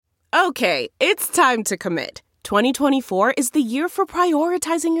Okay, it's time to commit. 2024 is the year for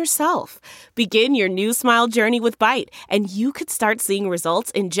prioritizing yourself. Begin your new smile journey with Byte, and you could start seeing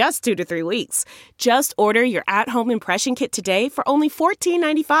results in just 2 to 3 weeks. Just order your at-home impression kit today for only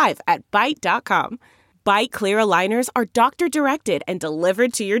 $14.95 at Byte.com. Byte Clear aligners are doctor-directed and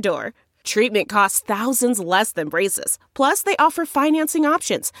delivered to your door. Treatment costs thousands less than braces. Plus, they offer financing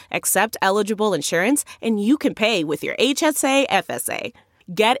options, accept eligible insurance, and you can pay with your HSA FSA.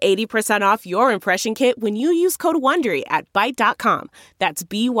 Get 80% off your impression kit when you use code WONDERY at Byte.com. That's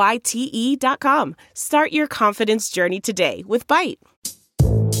BYTE.com. Start your confidence journey today with Byte.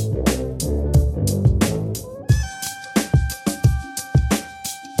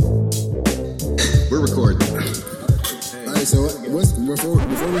 We're recording. All right, so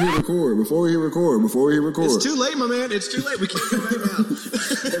before we hit record. It's too late, my man. It's too late. We can't go back now.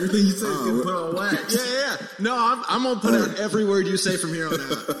 Everything you say is going to put on wax. Yeah. No, I'm going to put out every word you say from here on out.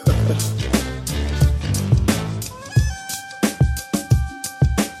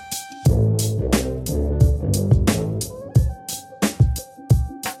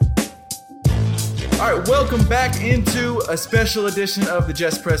 All right, welcome back into a special edition of the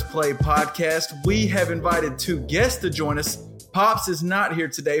Just Press Play podcast. We have invited two guests to join us. Pops is not here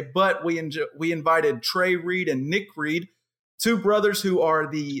today, but we invited Trey Reed and Nick Reed, two brothers who are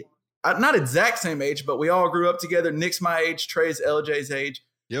the not exact same age, but we all grew up together. Nick's my age, Trey's LJ's age.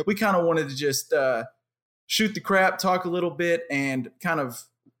 Yep. We kind of wanted to just shoot the crap, talk a little bit, and kind of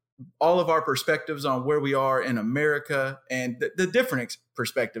all of our perspectives on where we are in America and the different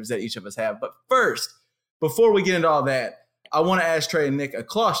perspectives that each of us have. But first, before we get into all that, I want to ask Trey and Nick a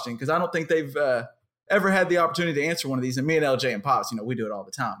question because I don't think they've ever had the opportunity to answer one of these. And me and LJ and Pops, we do it all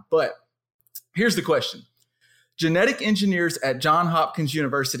the time. But here's the question. Genetic engineers at Johns Hopkins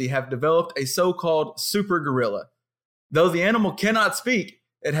University have developed a so-called super gorilla. Though the animal cannot speak,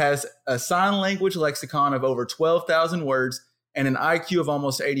 it has a sign language lexicon of over 12,000 words and an IQ of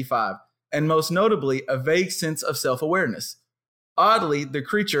almost 85, and most notably, a vague sense of self-awareness. Oddly, the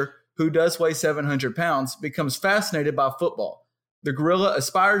creature, who does weigh 700 pounds, becomes fascinated by football. The gorilla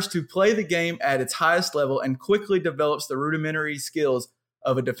aspires to play the game at its highest level and quickly develops the rudimentary skills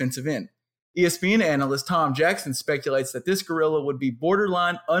of a defensive end. ESPN analyst Tom Jackson speculates that this gorilla would be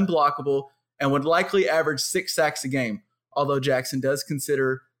borderline unblockable and would likely average 6 sacks a game, although Jackson does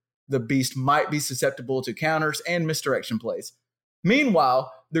consider the beast might be susceptible to counters and misdirection plays.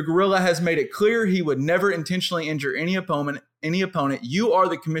 Meanwhile, the gorilla has made it clear he would never intentionally injure any opponent. You are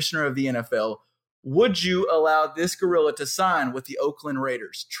the commissioner of the NFL. Would you allow this gorilla to sign with the Oakland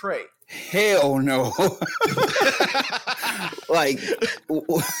Raiders? Trey. Hell no. Like,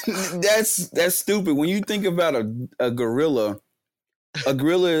 that's stupid. When you think about a gorilla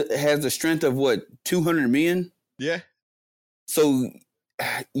has the strength of what, 200 million? Yeah. So,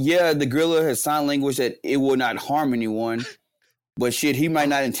 yeah, the gorilla has sign language that it will not harm anyone. But shit, he might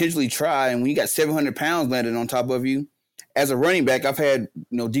not intentionally try. And when you got 700 pounds landed on top of you, as a running back, I've had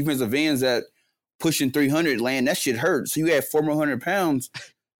defensive ends that pushing 300 land. That shit hurts. So you have 400 pounds.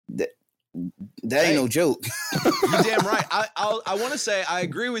 That ain't no joke. You're damn right. I want to say I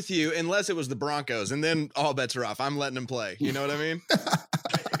agree with you unless it was the Broncos, and then all bets are off. I'm letting him play. You know what I mean?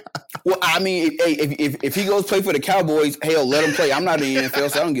 Well, I mean, if he goes play for the Cowboys, hell, let him play. I'm not in the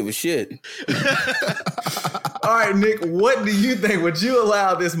NFL, so I don't give a shit. All right, Nick, what do you think? Would you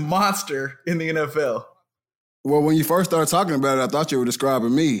allow this monster in the NFL? Well, when you first started talking about it, I thought you were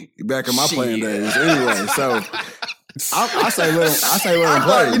describing me back in my playing days. Anyway, so I say let him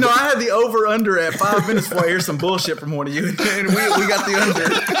play. I had the over under at 5 minutes before I hear some bullshit from one of you, and we got the under.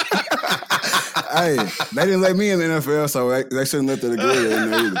 Hey, they didn't let me in the NFL, so they shouldn't let the gorilla in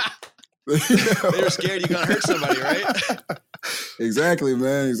there either. They were scared you're gonna hurt somebody, right? Exactly,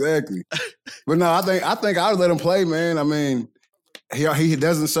 man. Exactly. But no, I think I would let him play, man. I mean, he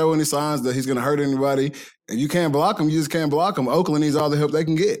doesn't show any signs that he's gonna hurt anybody. And you can't block him, you just can't block him. Oakland needs all the help they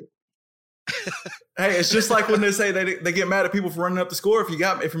can get. Hey, it's just like when they say they get mad at people for running up the score. If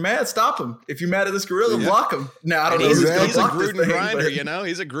you're mad, stop them. If you're mad at this gorilla, block him. Now I don't know who's going to block this thing.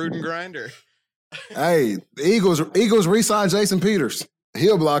 He's a Gruden grinder. Hey, the Eagles re-signed Jason Peters.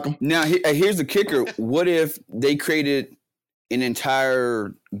 He'll block him. Now, here's the kicker. What if they created an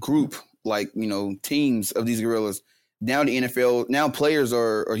entire group, like, teams of these gorillas? Now the NFL, now players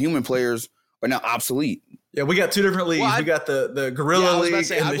or human players are now obsolete. Yeah, we got two different leagues. We got the Gorilla League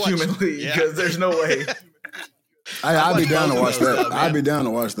and the Human League because there's no way. I'd be down to watch that. I'd be down to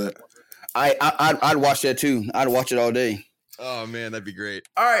watch that. I'd watch that too. I'd watch it all day. Oh man, that'd be great.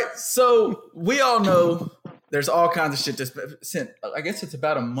 All right, so we all know there's all kinds of shit since I guess it's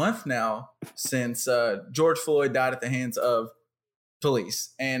about a month now since George Floyd died at the hands of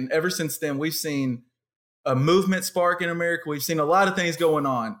police. And ever since then, we've seen a movement spark in America. We've seen a lot of things going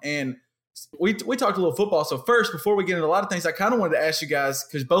on. And we talked a little football. So first, before we get into a lot of things, I kind of wanted to ask you guys,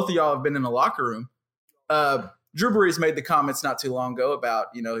 because both of y'all have been in the locker room. Drew Brees made the comments not too long ago about,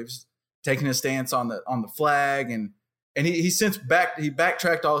 he was taking a stance on the flag, and he since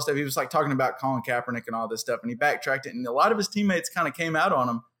backtracked all this stuff. He was like talking about Colin Kaepernick and all this stuff, and he backtracked it, and a lot of his teammates kind of came out on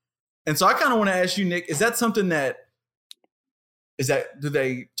him. And so I kind of want to ask you, Nick, is that something do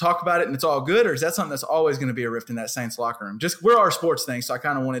they talk about it and it's all good, or is that something that's always going to be a rift in that Saints locker room? Just, we're our sports thing, so I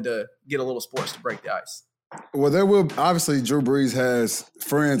kind of wanted to get a little sports to break the ice. Well, there will obviously Drew Brees has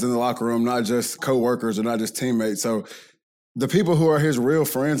friends in the locker room, not just coworkers or not just teammates. So the people who are his real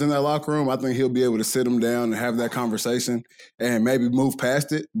friends in that locker room, I think he'll be able to sit them down and have that conversation and maybe move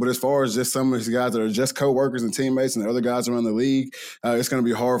past it. But as far as just some of these guys that are just coworkers and teammates and the other guys around the league, it's going to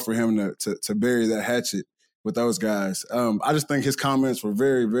be hard for him to bury that hatchet with those guys. I just think his comments were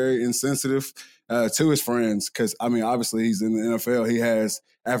very, very insensitive to his friends because, obviously he's in the NFL. He has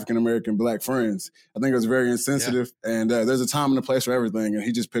African-American black friends. I think it was very insensitive, and there's a time and a place for everything, and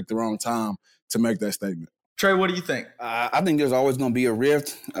he just picked the wrong time to make that statement. Trey, what do you think? I think there's always going to be a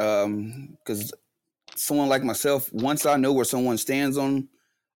rift because someone like myself, once I know where someone stands on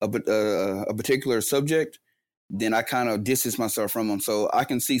a particular subject, then I kind of distance myself from them. So I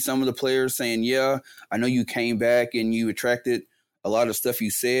can see some of the players saying, yeah, I know you came back and you retracted a lot of stuff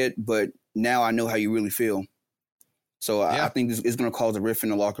you said, but now I know how you really feel. So I think this is going to cause a rift in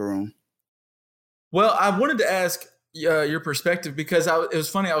the locker room. Well, I wanted to ask your perspective because it was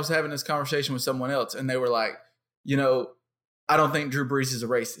funny. I was having this conversation with someone else and they were like, I don't think Drew Brees is a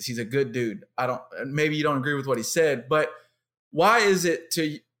racist. He's a good dude. Maybe you don't agree with what he said, but why is it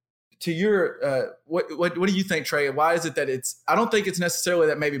to your, what do you think, Trey? Why is it that I don't think it's necessarily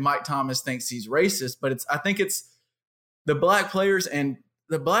that maybe Mike Thomas thinks he's racist, but I think it's the black players and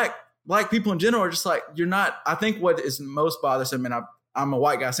the black people in general are just like, you're not. I think what is most bothersome, and I'm a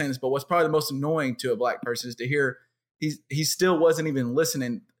white guy saying this, but what's probably the most annoying to a black person is to hear he still wasn't even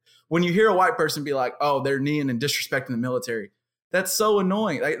listening. When you hear a white person be like, oh, they're kneeling and disrespecting the military, that's so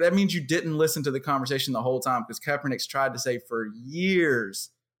annoying. That means you didn't listen to the conversation the whole time, because Kaepernick's tried to say for years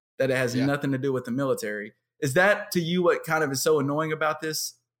that it has nothing to do with the military. Is that to you what kind of is so annoying about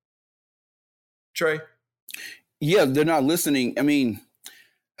this, Trey? Yeah, they're not listening.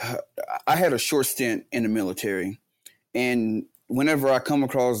 I had a short stint in the military, and whenever I come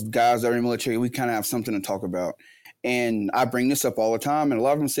across guys that are in the military, we kind of have something to talk about. And I bring this up all the time, and a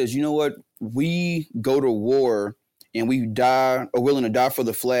lot of them says, you know what? We go to war and we are willing to die for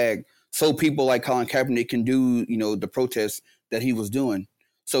the flag so people like Colin Kaepernick can do, the protests that he was doing.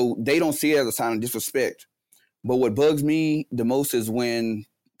 So they don't see it as a sign of disrespect. But what bugs me the most is when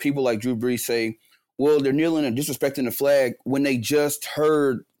people like Drew Brees say, well, they're kneeling and disrespecting the flag when they just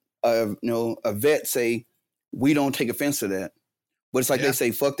heard a vet say, we don't take offense to that. But it's like they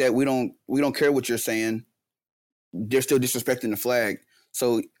say, fuck that. We don't care what you're saying. They're still disrespecting the flag.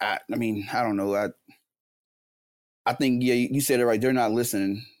 So, I don't know. I think, you said it right. They're not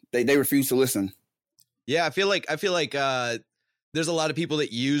listening. They refuse to listen. Yeah, I feel like there's a lot of people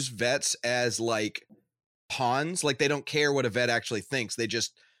that use vets as like pawns. Like they don't care what a vet actually thinks. They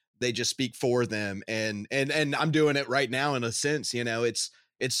just speak for them. And I'm doing it right now in a sense,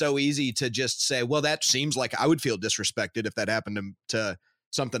 it's so easy to just say, well, that seems like I would feel disrespected if that happened to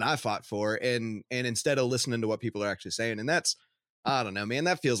something I fought for. And instead of listening to what people are actually saying. And that's, I don't know, man,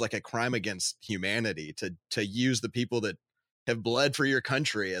 that feels like a crime against humanity to use the people that have bled for your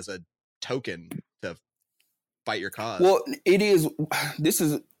country as a token to fight your cause. Well, it is.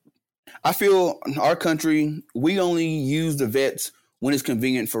 I feel in our country, we only use the vets when it's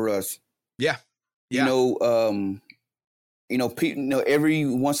convenient for us. Yeah. Every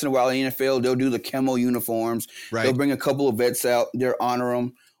once in a while in the NFL, they'll do the camo uniforms. Right. They'll bring a couple of vets out. They'll honor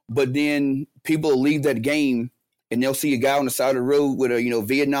them. But then people will leave that game and they'll see a guy on the side of the road with a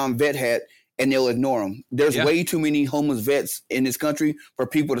Vietnam vet hat and they'll ignore him. There's way too many homeless vets in this country for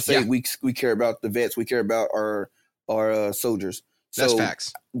people to say we care about the vets. We care about our soldiers. So that's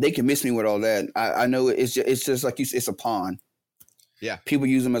facts. They can miss me with all that. I know it's just like it's a pawn. Yeah. People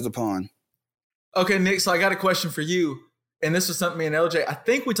use them as a pawn. Okay, Nick, so I got a question for you. And this was something me and LJ, I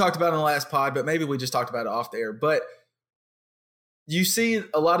think we talked about in the last pod, but maybe we just talked about it off the air. But you see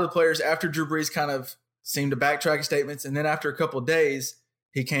a lot of the players after Drew Brees kind of seemed to backtrack his statements. And then after a couple of days,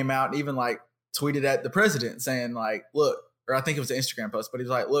 he came out and even tweeted at the president saying look, or I think it was an Instagram post, but he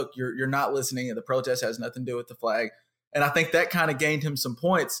was like, look, you're not listening. And the protest has nothing to do with the flag. And I think that kind of gained him some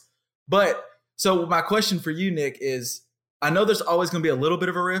points. But so my question for you, Nick, is I know there's always going to be a little bit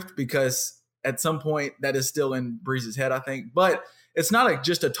of a rift because at some point that is still in Brees' head, I think. But it's not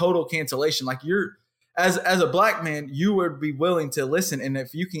just a total cancellation. Like you're as a black man, you would be willing to listen. And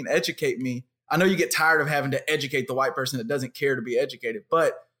if you can educate me, I know you get tired of having to educate the white person that doesn't care to be educated,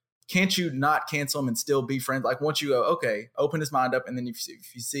 but can't you not cancel him and still be friends? Like once you go, okay, open his mind up. And then if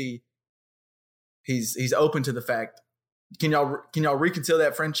you see he's open to the fact, can y'all reconcile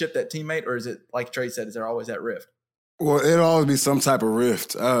that friendship, that teammate? Or is it like Trey said, is there always that rift? Well, it'll always be some type of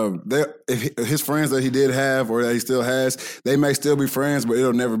rift. If his friends that he did have or that he still has, they may still be friends, but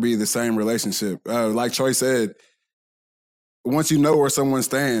it'll never be the same relationship. Like Troy said, once you know where someone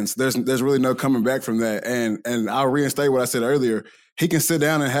stands, there's really no coming back from that. And I'll reinstate what I said earlier. He can sit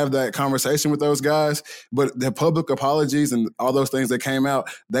down and have that conversation with those guys, but the public apologies and all those things that came out,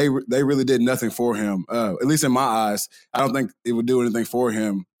 they really did nothing for him. At least in my eyes, I don't think it would do anything for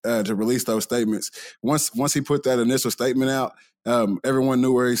him to release those statements. Once he put that initial statement out, everyone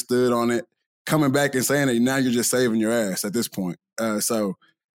knew where he stood on it. Coming back and saying it, now you're just saving your ass at this point. So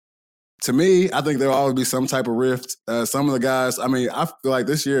to me, I think there'll always be some type of rift. Some of the guys, I mean, I feel like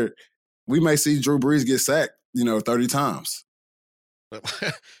this year we may see Drew Brees get sacked, 30 times.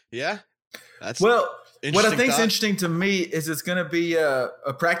 Yeah. That's what I think is interesting to me is it's going to be a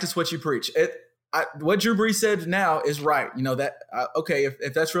practice what you preach. What Drew Brees said now is right. Okay,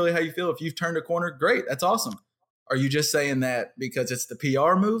 if that's really how you feel, if you've turned a corner, great. That's awesome. Are you just saying that because it's the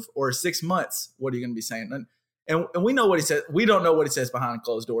PR move, or 6 months? What are you going to be saying? And we know what he said. We don't know what he says behind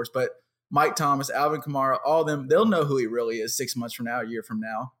closed doors, but Mike Thomas, Alvin Kamara, all of them, they'll know who he really is 6 months from now, a year from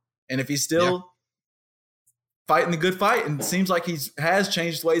now. And if he's still fighting the good fight and seems like he has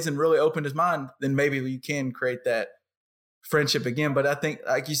changed ways and really opened his mind, then maybe you can create that friendship again. But I think,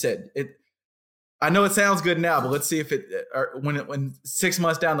 like you said, I know it sounds good now, but let's see if when 6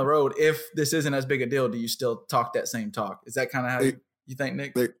 months down the road, if this isn't as big a deal, do you still talk that same talk? Is that kind of how you think,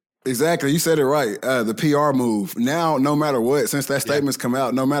 Nick? Exactly. You said it right. The PR move. Now, no matter what, since that statement's come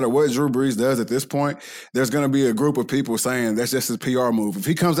out, no matter what Drew Brees does at this point, there's going to be a group of people saying that's just his PR move. If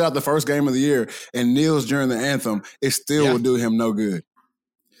he comes out the first game of the year and kneels during the anthem, it still will do him no good.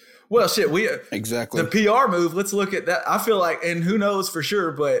 Well, shit, exactly the PR move. Let's look at that. I feel like, and who knows for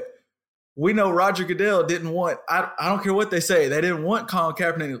sure, but we know Roger Goodell didn't want, I don't care what they say, they didn't want Colin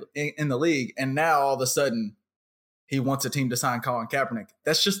Kaepernick in the league. And now all of a sudden he wants a team to sign Colin Kaepernick.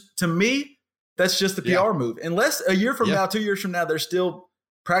 That's just, to me, that's just the PR move. Unless a year from now, 2 years from now, they're still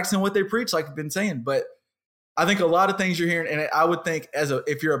practicing what they preach, like I've been saying. But I think a lot of things you're hearing, and I would think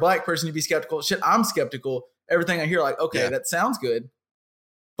if you're a black person, you'd be skeptical. Shit, I'm skeptical. Everything I hear, like, okay, that sounds good.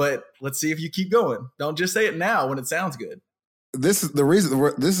 But let's see if you keep going. Don't just say it now when it sounds good. This is the reason.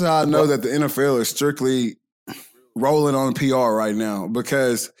 This is how I know that the NFL is strictly rolling on PR right now,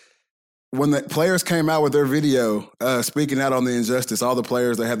 because when the players came out with their video speaking out on the injustice, all the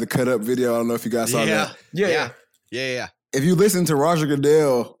players, they had the cut up video. I don't know if you guys saw that. Yeah. If you listen to Roger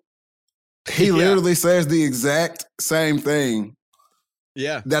Goodell, he literally says the exact same thing.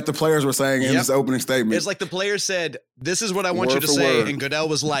 That the players were saying in his opening statement. It's like the players said, "This is what I want you to say," and Goodell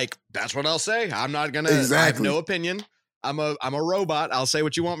was like, "That's what I'll say. I'm not gonna. I have no opinion. I'm a robot. I'll say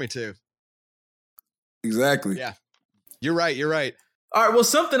what you want me to." Exactly. Yeah, you're right. All right. Well,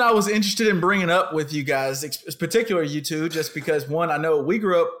 something I was interested in bringing up with you guys, particularly you two, just because one, I know we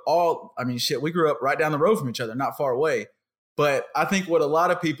grew up we grew up right down the road from each other, not far away. But I think what a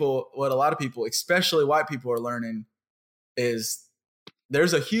lot of people, especially white people, are learning is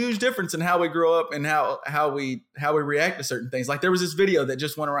there's a huge difference in how we grow up and how we react to certain things. Like there was this video that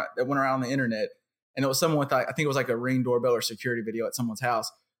just went around the internet, and it was someone with, I think it was like a Ring doorbell or security video at someone's house,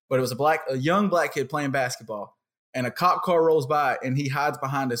 but it was a young black kid playing basketball, and a cop car rolls by and he hides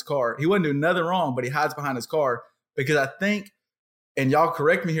behind his car. He wasn't doing nothing wrong, but he hides behind his car because I think, and y'all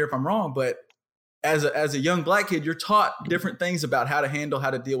correct me here if I'm wrong, but as a young black kid, you're taught different things about how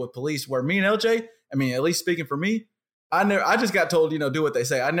to deal with police. Where me and LJ, I mean, at least speaking for me, I just got told, do what they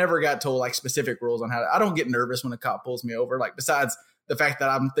say. I never got told like specific rules on I don't get nervous when a cop pulls me over. Like besides the fact that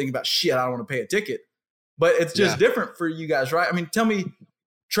I'm thinking about shit, I don't want to pay a ticket, but it's just different for you guys, right? I mean, tell me,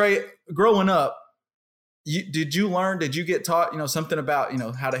 Trey, growing up, did you get taught, something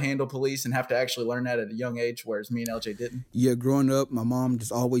about, how to handle police and have to actually learn that at a young age, whereas me and LJ didn't? Yeah. Growing up, my mom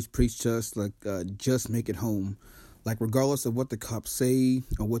just always preached to us like, just make it home. Like regardless of what the cops say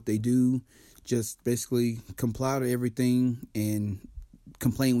or what they do, just basically comply to everything and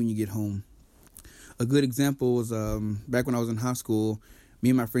complain when you get home. A good example was back when I was in high school,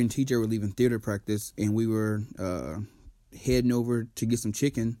 me and my friend TJ were leaving theater practice, and we were heading over to get some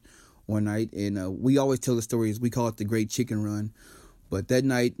chicken one night. And we always tell the stories. We call it the Great Chicken Run. But that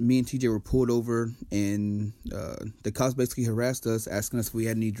night, me and TJ were pulled over, and the cops basically harassed us, asking us if we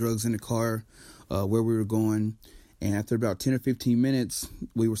had any drugs in the car, where we were going. And after about 10 or 15 minutes,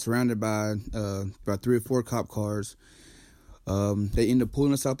 we were surrounded by about 3 or 4 cop cars. They ended up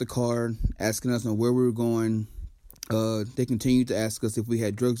pulling us out the car, asking us where we were going. They continued to ask us if we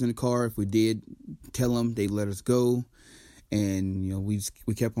had drugs in the car. If we did, tell them. They let us go. And,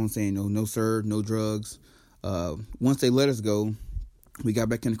 we kept on saying, no, sir, no drugs. Once they let us go, we got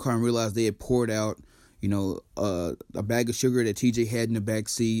back in the car and realized they had poured out, a bag of sugar that TJ had in the back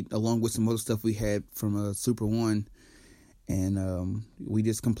seat, along with some other stuff we had from Super One. And we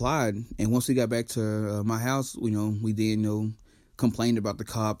just complied. And once we got back to my house, we then, complained about the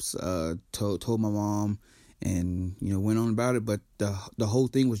cops, told my mom, and, went on about it. But the whole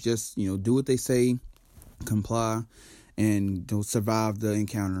thing was just, do what they say, comply, and survive the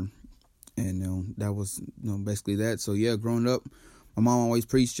encounter. And that was basically that. So, yeah, growing up, my mom always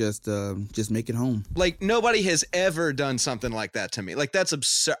preached just make it home. Like, nobody has ever done something like that to me. Like, that's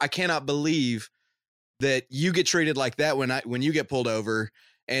absurd. I cannot believe that you get treated like that when you get pulled over.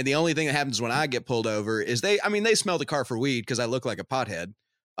 And the only thing that happens when I get pulled over is they smell the car for weed because I look like a pothead.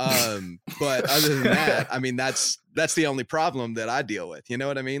 But other than that, that's the only problem that I deal with. You know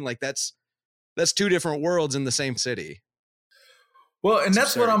what I mean? Like, that's 2 different worlds in the same city. Well, and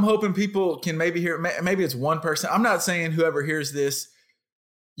that's absurd. What I'm hoping people can maybe hear. Maybe it's one person. I'm not saying whoever hears this,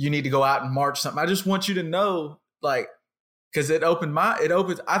 you need to go out and march something. I just want you to know, like, because it opens.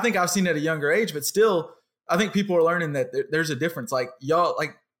 I think I've seen it at a younger age, but still, I think people are learning that there's a difference. Like, y'all,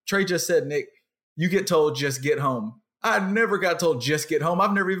 like Trey just said, Nick, you get told just get home. I never got told just get home.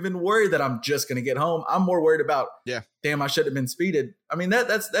 I've never even been worried that I'm just going to get home. I'm more worried about, damn, I should have been speeded. I mean,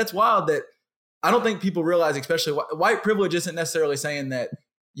 that's wild that I don't think people realize, especially white privilege isn't necessarily saying that,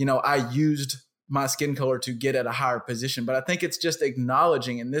 I used my skin color to get at a higher position, but I think it's just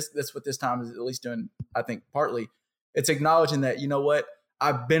acknowledging, and that's what this time is at least doing, I think partly, it's acknowledging that,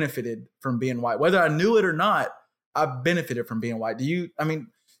 I benefited from being white. Whether I knew it or not, I benefited from being white.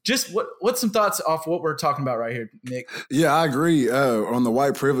 Just what's some thoughts off what we're talking about right here, Nick? Yeah, I agree. On the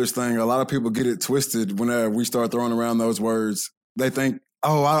white privilege thing, a lot of people get it twisted whenever we start throwing around those words. They think,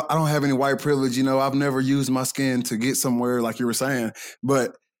 oh, I don't have any white privilege. I've never used my skin to get somewhere, like you were saying.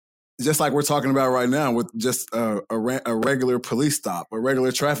 But just like we're talking about right now with just a regular police stop, a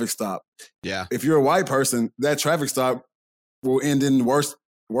regular traffic stop. Yeah. If you're a white person, that traffic stop will end in worst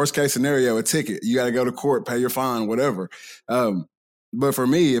case scenario, a ticket. You got to go to court, pay your fine, whatever. But for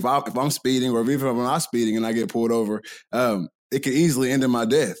me, if I'm speeding, or even if I'm not speeding and I get pulled over, it could easily end in my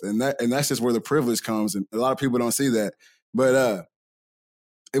death. And that's just where the privilege comes. And a lot of people don't see that. But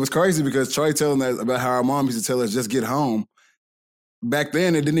it was crazy because Trey telling that about how our mom used to tell us just get home. Back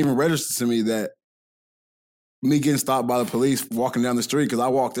then, it didn't even register to me that me getting stopped by the police walking down the street, because I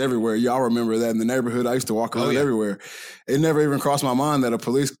walked everywhere. Y'all remember that in the neighborhood. I used to walk around everywhere. It never even crossed my mind that a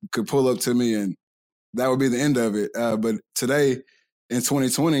police could pull up to me and that would be the end of it. But today, in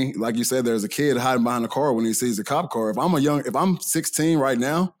 2020, like you said, there's a kid hiding behind a car when he sees a cop car. If I'm 16 right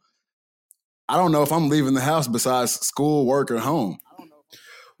now, I don't know if I'm leaving the house besides school, work, or home.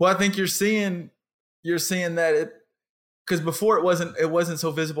 Well, I think you're seeing that because before it wasn't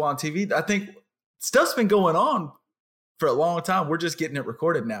so visible on TV. I think stuff's been going on for a long time. We're just getting it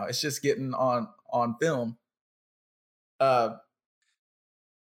recorded now. It's just getting on film. I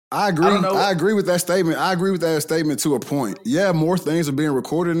agree. I agree with that statement. I agree with that statement to a point. Yeah, more things are being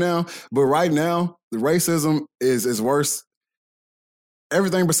recorded now, but right now the racism is worse.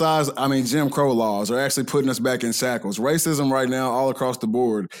 Everything besides, Jim Crow laws are actually putting us back in shackles. Racism right now, all across the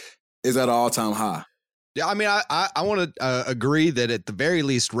board, is at an all-time high. Yeah, I want to agree that at the very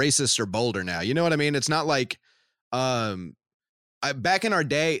least, racists are bolder now. You know what I mean? It's not like back in our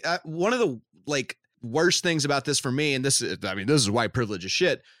day, one of the worst things about this for me, and this is white privilege as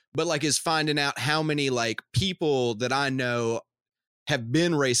shit, but is finding out how many people that I know have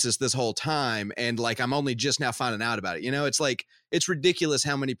been racist this whole time, and I'm only just now finding out about it. It's ridiculous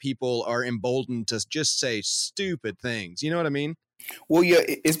how many people are emboldened to just say stupid things. You know what I mean? Well, yeah,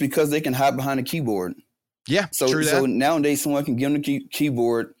 it's because they can hide behind a keyboard. Yeah, so nowadays someone can give them the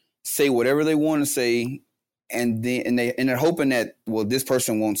keyboard, say whatever they want to say, and they're hoping that this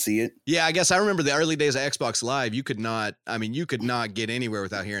person won't see it. Yeah, I guess I remember the early days of Xbox Live. You could not get anywhere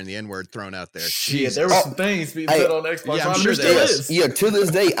without hearing the N-word thrown out there. Shit, there were some things being said on Xbox Live. Yeah, I'm sure there is. Yeah, to this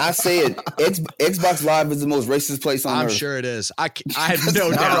day, I say it. Xbox Live is the most racist place on earth. I'm sure it is. I have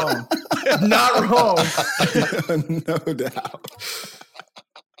no doubt. Not wrong. No doubt.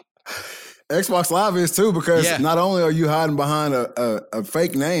 Xbox Live is too, because not only are you hiding behind a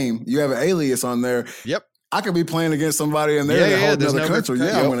fake name, you have an alias on there. Yep. I could be playing against somebody in there in another country.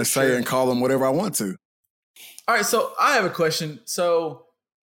 Yeah, I'm going to say and call them whatever I want to. All right, so I have a question. So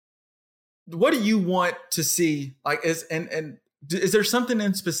what do you want to see? Like, is there something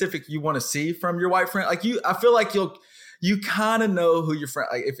in specific you want to see from your white friend? Like I feel like you kind of know who your friend,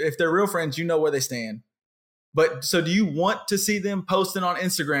 like if they're real friends, you know where they stand. But so do you want to see them posting on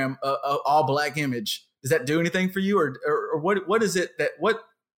Instagram a all black image? Does that do anything for you? Or what is it what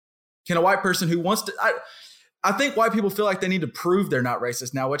can a white person who wants to, I think white people feel like they need to prove they're not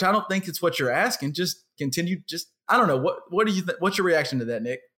racist now, which I don't think it's what you're asking. Just continue. I don't know. What do you think? What's your reaction to that,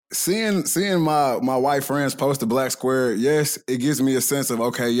 Nick? Seeing my white friends post a black square, yes, it gives me a sense of,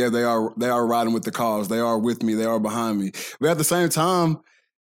 okay, yeah, they are riding with the cause. They are with me. They are behind me. But at the same time,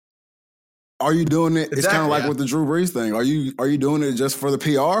 are you doing it? Exactly, it's kind of like with the Drew Brees thing. Are you doing it just for the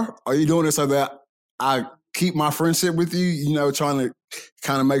PR? Are you doing it so that I keep my friendship with you, you know, trying to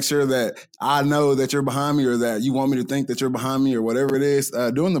kind of make sure that I know that you're behind me or that you want me to think that you're behind me or whatever it is.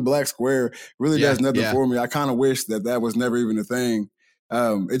 Doing the black square really does nothing for me. I kind of wish that was never even a thing.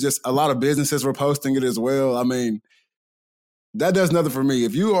 It just, a lot of businesses were posting it as well. I mean, that does nothing for me.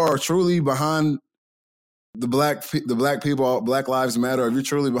 If you are truly behind the black people, Black Lives Matter, if you're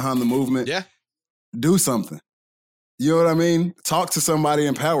truly behind the movement, do something. You know what I mean? Talk to somebody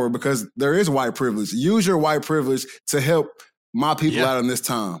in power, because there is white privilege. Use your white privilege to help my people out in this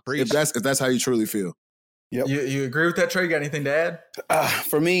time. If that's how you truly feel. Yep. You agree with that, Trey? Got anything to add?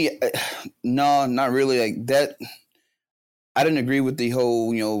 For me, no, not really. Like that, I didn't agree with the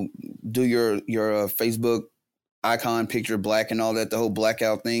whole, you know, do your Facebook icon picture black and all that, the whole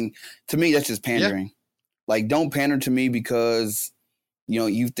blackout thing. To me, that's just pandering. Yeah. Like, don't pander to me because, you know,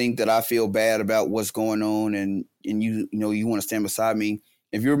 you think that I feel bad about what's going on and you know, you want to stand beside me.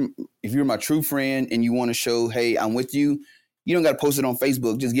 If you're my true friend and you want to show, hey, I'm with you, you don't got to post it on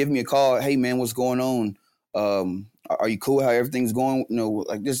Facebook. Just give me a call. Hey man, what's going on? Are you cool? How everything's going? You know,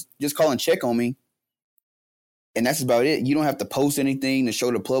 like just call and check on me. And that's about it. You don't have to post anything to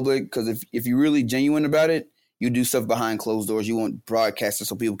show the public, because if you're really genuine about it, you do stuff behind closed doors. You won't broadcast it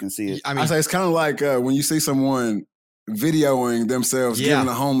so people can see it. I mean, I say it's kind of like when you see someone videoing themselves giving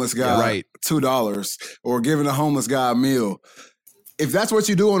a homeless guy $2 or giving a homeless guy a meal. If that's what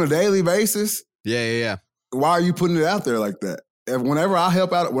you do on a daily basis, why are you putting it out there like that? Whenever I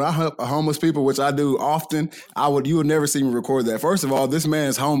help out, when I help homeless people, which I do often, you would never see me record that. First of all, this man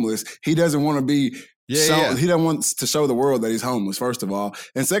is homeless. He doesn't want to be he doesn't want to show the world that he's homeless, first of all.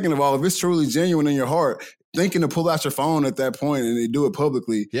 And second of all, if it's truly genuine in your heart, thinking to pull out your phone at that point and they do it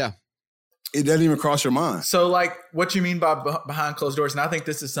publicly, it doesn't even cross your mind. So, like, what you mean by behind closed doors, and I think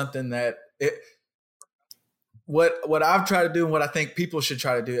this is something that what I've tried to do and what I think people should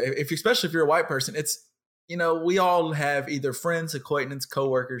try to do, especially if you're a white person, it's, you know, we all have either friends, acquaintances,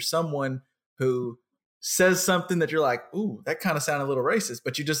 coworkers, someone who says something that you're like, ooh, that kind of sounded a little racist,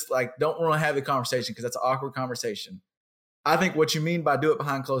 but you just like don't want to have the conversation because that's an awkward conversation. I think what you mean by do it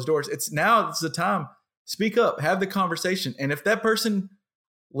behind closed doors, it's the time. Speak up, have the conversation. And if that person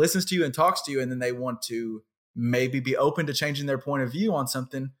listens to you and talks to you and then they want to maybe be open to changing their point of view on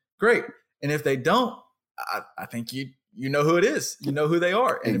something, great. And if they don't, I think you know who it is. You know who they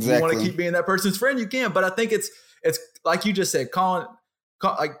are. And if you want to keep being that person's friend, you can. But I think it's like you just said,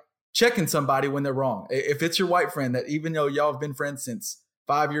 like checking somebody when they're wrong. If it's your white friend that even though y'all have been friends since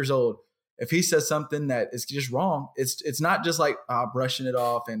 5 years old, if he says something that is just wrong, it's not just like brushing it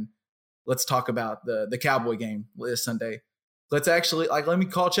off and let's talk about the Cowboy game this Sunday. Let's actually let me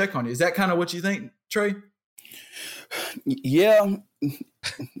call check on you. Is that kind of what you think, Trey? Yeah.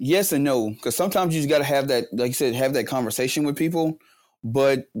 Yes and no. Because sometimes you just got to have that, like you said, have that conversation with people.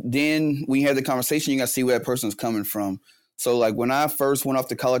 But then when you have the conversation, you got to see where that person's coming from. So like when I first went off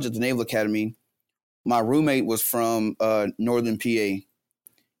to college at the Naval Academy, my roommate was from Northern PA.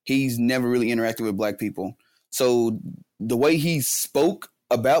 He's never really interacted with black people. So the way he spoke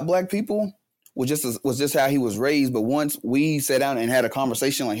about black people was just how he was raised. But once we sat down and had a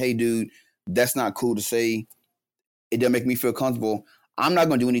conversation like, hey, dude, that's not cool to say. It doesn't make me feel comfortable. I'm not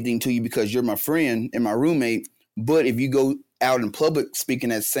going to do anything to you because you're my friend and my roommate. But if you go out in public speaking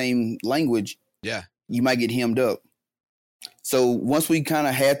that same language, you might get hemmed up. So once we kind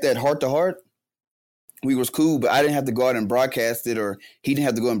of had that heart to heart, we was cool, but I didn't have to go out and broadcast it, or he didn't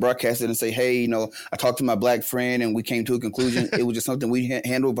have to go and broadcast it and say, hey, you know, I talked to my black friend and we came to a conclusion. It was just something we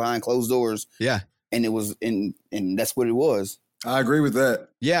handled behind closed doors. Yeah. And it was, and that's what it was. I agree with that.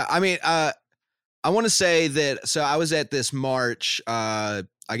 Yeah. I mean, I want to say that, so I was at this march, I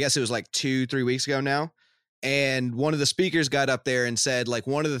guess it was like 2-3 weeks ago now. And one of the speakers got up there and said, like,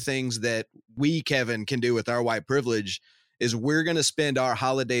 one of the things that we, Kevin, can do with our white privilege is we're going to spend our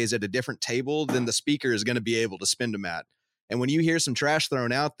holidays at a different table than the speaker is going to be able to spend them at. And when you hear some trash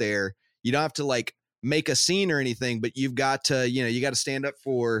thrown out there, you don't have to like make a scene or anything, but you've got to, you know, you got to stand up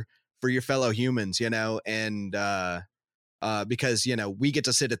for your fellow humans, you know, and because, you know, we get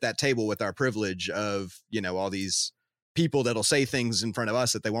to sit at that table with our privilege of, you know, all these people that'll say things in front of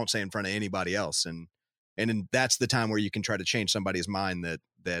us that they won't say in front of anybody else. And that's the time where you can try to change somebody's mind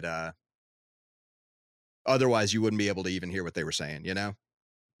that otherwise you wouldn't be able to even hear what they were saying, you know?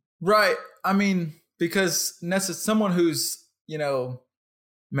 Right. I mean, because someone who's, you know,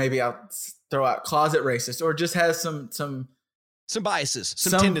 maybe I'll throw out closet racist or just has some biases,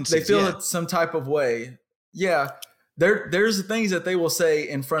 some tendencies. They feel it some type of way. Yeah. There's things that they will say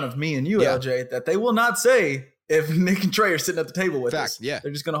in front of me and you, LJ, that they will not say if Nick and Trey are sitting at the table with us. Yeah.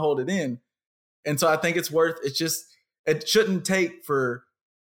 They're just going to hold it in. And so I think it shouldn't take for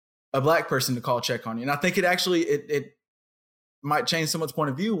a black person to call check on you. And I think it actually, it might change someone's point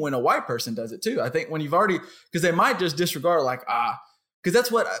of view when a white person does it too. I think when because they might just disregard because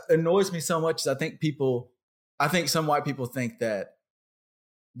that's what annoys me so much is I think some white people think that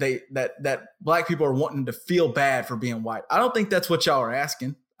that black people are wanting to feel bad for being white. I don't think that's what y'all are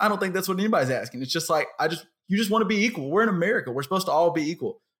asking. I don't think that's what anybody's asking. It's just like, you just want to be equal. We're in America. We're supposed to all be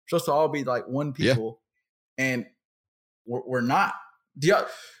equal. We're supposed to all be like one people. Yeah. And we're not. Do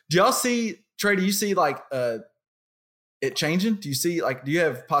y'all see, Trey, do you see like it changing? Do you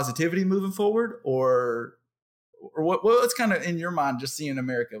have positivity moving forward or what's kind of in your mind just seeing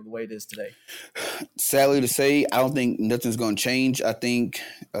America the way it is today? Sadly to say, I don't think nothing's going to change. I think,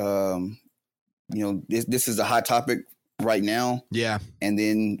 this is a hot topic right now. Yeah. And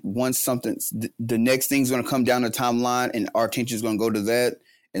then once the next thing's going to come down the timeline and our attention is going to go to that,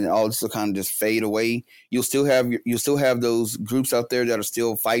 and then all this will kind of just fade away. You'll still have those groups out there that are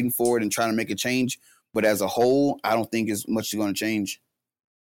still fighting for it and trying to make a change. But as a whole, I don't think as much is going to change.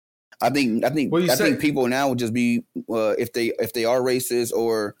 I think people now would just be if they are racist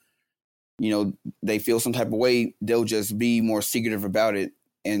or, you know, they feel some type of way, they'll just be more secretive about it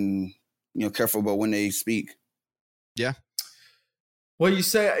and, you know, careful about when they speak. Yeah. Well, you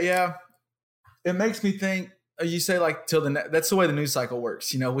say, yeah, it makes me think. You say like that's the way the news cycle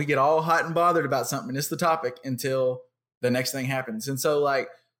works. You know, we get all hot and bothered about something. And it's the topic until the next thing happens. And so like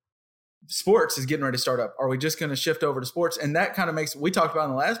sports is getting ready to start up. Are we just going to shift over to sports? And that kind of we talked about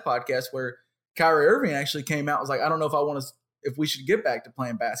in the last podcast where Kyrie Irving actually came out and was like, I don't know if we should get back to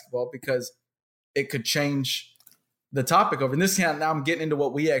playing basketball because it could change the topic over. And this now I'm getting into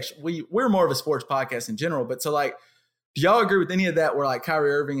what we're more of a sports podcast in general. But so like, do y'all agree with any of that where like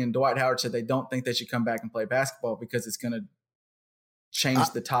Kyrie Irving and Dwight Howard said they don't think they should come back and play basketball because it's going to change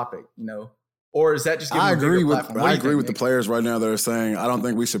the topic, you know? Or is that just giving I agree with Nick? the players right now that are saying I don't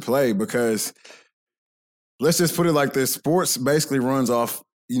think we should play because let's just put it like this. Sports basically runs off,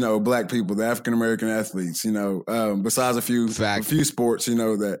 you know, black people, the African American athletes, you know, besides a few sports, you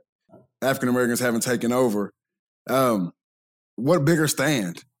know, that African Americans haven't taken over. What bigger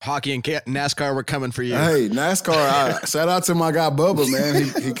stand? Hockey and NASCAR were coming for you. Hey, NASCAR! Shout out to my guy Bubba,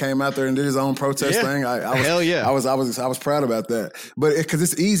 man. He came out there and did his own protest thing. Hell yeah! I was proud about that. But because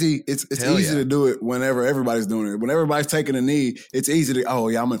it's easy, it's easy to do it whenever everybody's doing it. When everybody's taking a knee, it's easy to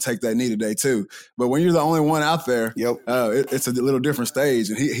I'm gonna take that knee today too. But when you're the only one out there, it's a little different stage.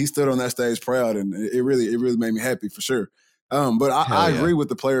 And he stood on that stage proud, and it really made me happy for sure. But I agree with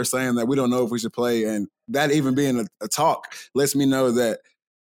the players saying that we don't know if we should play, and that even being a talk lets me know that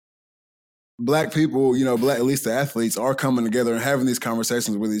black people, you know, at least the athletes, are coming together and having these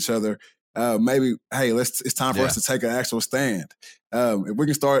conversations with each other. Maybe, hey, it's time for us to take an actual stand. If we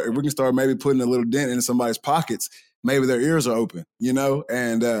can start maybe putting a little dent into somebody's pockets, maybe their ears are open, you know,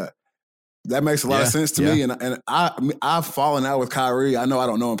 and that makes a lot of sense to me. And I've fallen out with Kyrie. I know I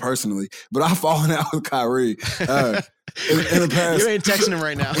don't know him personally, but I've fallen out with Kyrie. In the past, you ain't texting him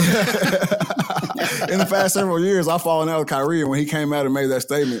right now. In the past several years, I've fallen out with Kyrie, and when he came out and made that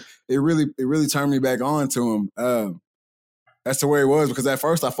statement, it really turned me back on to him. That's the way it was, because at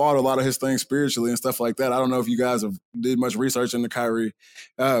first I fought a lot of his things spiritually and stuff like that. I don't know if you guys have did much research into Kyrie,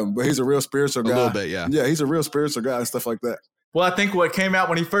 but he's a real spiritual guy. A little bit, yeah. Yeah, he's a real spiritual guy and stuff like that. Well, I think what came out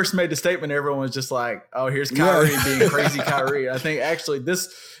when he first made the statement, everyone was just like, "Oh, here's Kyrie being crazy Kyrie." I think actually this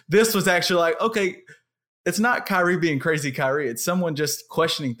was actually like, okay, it's not Kyrie being crazy Kyrie. It's someone just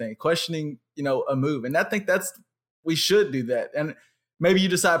questioning things, you know, a move. And I think we should do that. And maybe you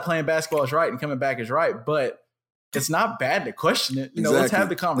decide playing basketball is right and coming back is right, but it's not bad to question it. You know, Let's have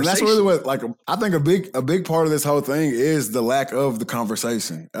the conversation. And that's really what, like, I think a big part of this whole thing is the lack of the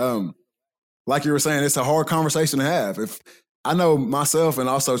conversation. Like you were saying, it's a hard conversation to have. If I know myself and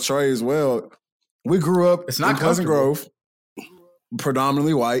also Trey as well, we grew up in Pleasant Grove,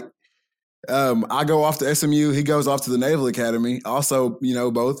 predominantly white. I go off to SMU. He goes off to the Naval Academy. Also, you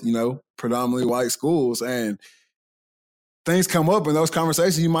know, both, you know, predominantly white schools. And things come up in those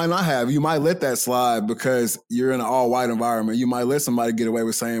conversations you might not have. You might let that slide because you're in an all-white environment. You might let somebody get away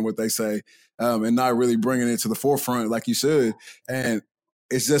with saying what they say and not really bringing it to the forefront like you should. And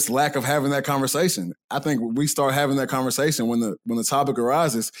it's just lack of having that conversation. I think we start having that conversation when the topic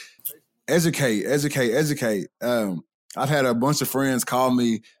arises. Educate. I've had a bunch of friends call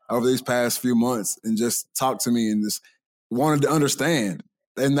me over these past few months and just talk to me and just wanted to understand.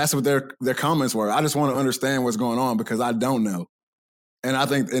 And that's what their comments were. I just want to understand what's going on because I don't know. And I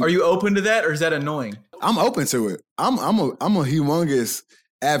think, are you open to that, or is that annoying? I'm open to it. I'm a humongous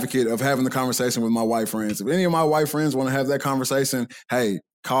advocate of having the conversation with my white friends. If any of my white friends want to have that conversation, hey,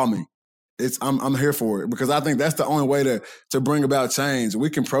 call me. I'm here for it because I think that's the only way to bring about change. We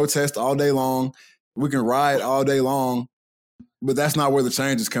can protest all day long, we can riot all day long, but that's not where the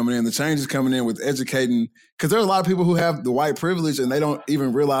change is coming in. The change is coming in with educating, because there's a lot of people who have the white privilege and they don't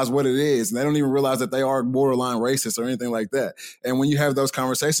even realize what it is, and they don't even realize that they are borderline racist or anything like that. And when you have those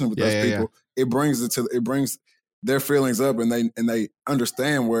conversations with those people, it brings their feelings up, and they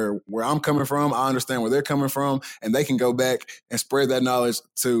understand where I'm coming from. I understand where they're coming from, and they can go back and spread that knowledge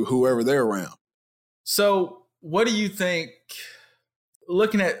to whoever they're around. So what do you think,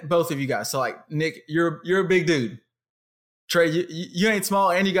 looking at both of you guys? So like Nick, you're a big dude. Trey, you ain't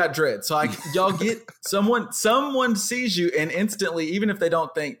small and you got dread. So like y'all get someone sees you and instantly, even if they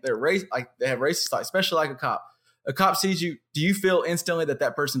don't think they're like they have racist thoughts, especially like a cop sees you. Do you feel instantly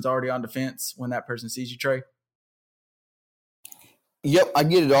that person's already on defense when that person sees you, Trey? Yep, I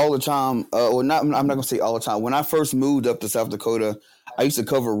get it all the time. I'm not gonna say all the time. When I first moved up to South Dakota, I used to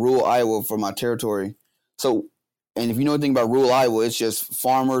cover rural Iowa for my territory. So, and if you know anything about rural Iowa, it's just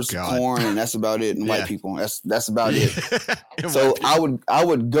farmers, corn, and that's about it. And white people, that's about it. So I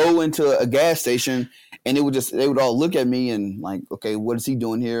would go into a gas station, and they would all look at me and like, okay, what is he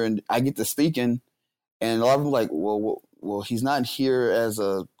doing here? And I get to speaking, and a lot of them like, well, he's not here as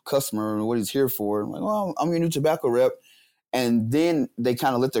a customer, and what he's here for. I'm like, well, I'm your new tobacco rep. And then they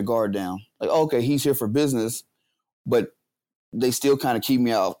kind of let their guard down. Like, oh, okay, he's here for business, but they still kind of keep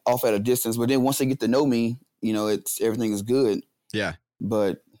me off at a distance. But then once they get to know me, everything is good. Yeah.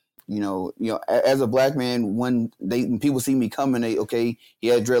 But, as a black man, when people see me coming, he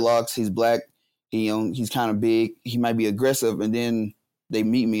has dreadlocks, he's black, he's kind of big, he might be aggressive. And then they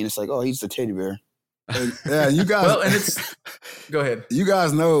meet me and it's like, oh, he's the teddy bear. Yeah, you guys. Well, and go ahead. You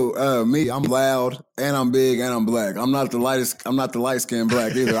guys know me. I'm loud and I'm big and I'm black. I'm not the light skinned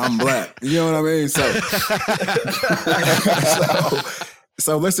black either. I'm black. You know what I mean?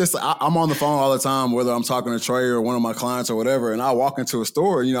 So let's just. I'm on the phone all the time, whether I'm talking to Trey or one of my clients or whatever. And I walk into a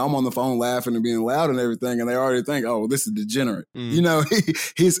store. I'm on the phone laughing and being loud and everything, and they already think, oh, this is degenerate.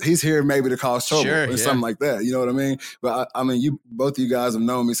 He's here maybe to cause trouble or something like that. You know what I mean? But I mean, both of you guys have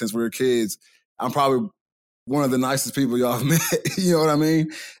known me since we were kids. I'm probably one of the nicest people y'all have met. You know what I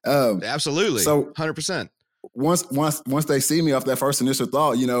mean? Absolutely. So 100%. Once they see me off that first initial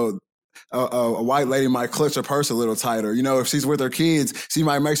thought, a white lady might clutch her purse a little tighter. If she's with her kids, she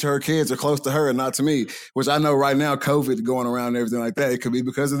might make sure her kids are close to her and not to me, which I know right now, COVID going around and everything like that, it could be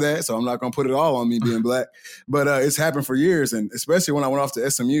because of that. So I'm not going to put it all on me being black, but it's happened for years. And especially when I went off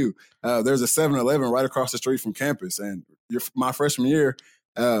to SMU, there's a 7-Eleven right across the street from campus. And my freshman year,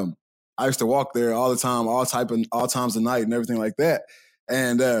 I used to walk there all the time, all times of night and everything like that.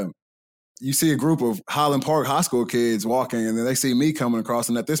 And you see a group of Highland Park high school kids walking, and then they see me coming across.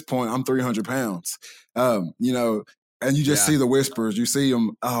 And at this point, I'm 300 pounds, and you just see the whispers. You see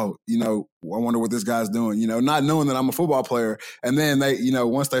them, oh, I wonder what this guy's doing, not knowing that I'm a football player. And then they,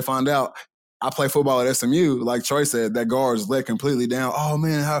 once they find out I play football at SMU, like Troy said, that guard is let completely down. Oh,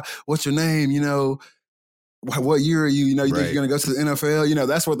 man, what's your name? What year are you? You think you're going to go to the NFL?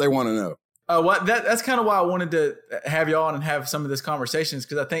 That's what they want to know. That's kind of why I wanted to have you on and have some of this conversations,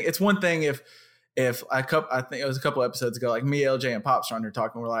 because I think it's one thing if I think it was a couple episodes ago, like me, LJ, and Pops are on here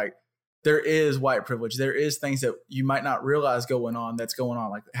talking, we're like, there is white privilege. There is things that you might not realize that's going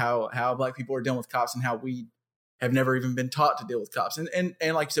on, like how black people are dealing with cops and how we have never even been taught to deal with cops. And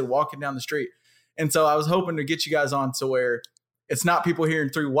like you said, walking down the street. And so I was hoping to get you guys on to where it's not people hearing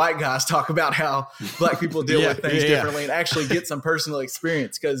 3 white guys talk about how black people deal with things differently and actually get some personal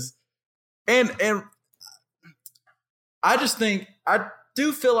experience. And I just think, I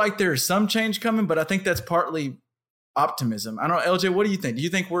do feel like there's some change coming, but I think that's partly optimism. I don't know, LJ, what do you think? Do you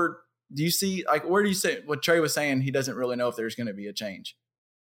think do you see, like, where do you say what Trey was saying? He doesn't really know if there's going to be a change.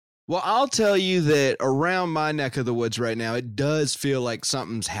 Well, I'll tell you that around my neck of the woods right now, it does feel like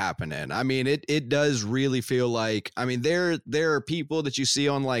something's happening. I mean, it does really feel like, I mean, there are people that you see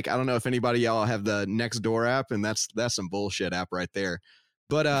on, like, I don't know if anybody y'all have the Nextdoor app, and that's some bullshit app right there.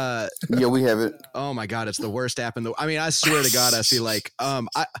 But Yeah, we have it. oh my God, it's the worst app in the. I mean, I swear to God, I see like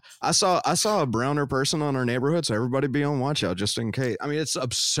I saw a browner person on our neighborhood, so everybody be on watch out just in case. I mean, it's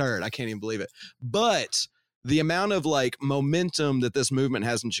absurd. I can't even believe it. But the amount of like momentum that this movement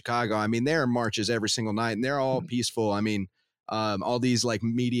has in Chicago, I mean, there are marches every single night, and they're all peaceful. I mean, all these like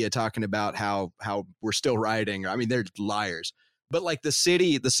media talking about how we're still rioting. I mean, they're liars. But like the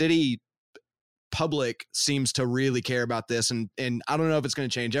city public seems to really care about this, and I don't know if it's going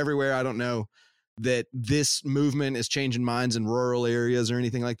to change everywhere. I don't know that this movement is changing minds in rural areas or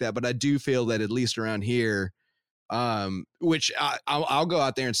anything like that, but I do feel that at least around here, which I'll go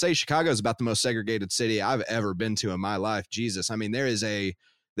out there and say Chicago is about the most segregated city I've ever been to in my life. Jesus. I mean, there is a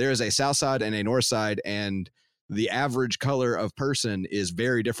south side and a north side, and the average color of person is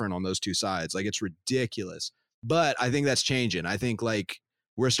very different on those two sides. Like, it's ridiculous, but I think that's changing. I think like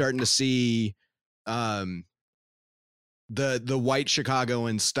we're starting to see, the white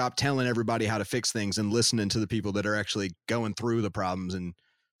Chicagoans stop telling everybody how to fix things and listening to the people that are actually going through the problems and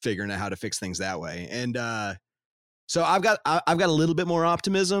figuring out how to fix things that way. And, so I've got a little bit more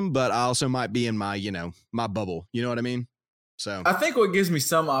optimism, but I also might be in my, my bubble. You know what I mean? So I think what gives me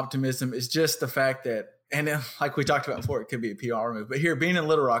some optimism is just the fact that, and then, like we talked about before, it could be a PR move. But here, being in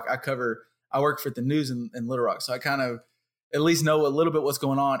Little Rock, I work for the news in Little Rock, so I kind of at least know a little bit what's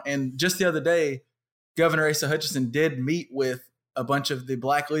going on. And just the other day, Governor Asa Hutchinson did meet with a bunch of the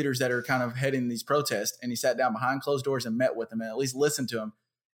black leaders that are kind of heading these protests, and he sat down behind closed doors and met with them and at least listened to them.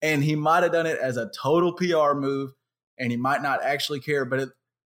 And he might have done it as a total PR move, and he might not actually care, but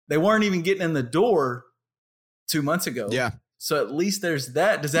they weren't even getting in the door 2 months ago. Yeah. So at least there's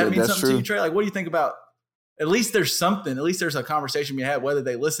that. Does that mean something to you, Trey? Like, what do you think about, at least there's something, at least there's a conversation we had, whether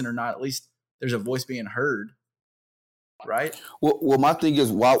they listen or not, at least there's a voice being heard. Right. Well, my thing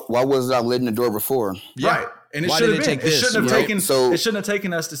is, why was I letting the door before? Yeah. Right. And it Why should did have it been. take It this, shouldn't have right? taken. So- it shouldn't have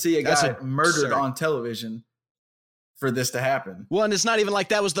taken us to see a That's guy murdered absurd. on television for this to happen. well, and it's not even like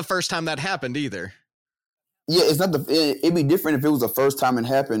that was the first time that happened either. Yeah, it's not it'd be different if it was the first time it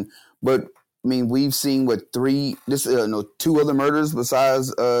happened. But I mean, we've seen two other murders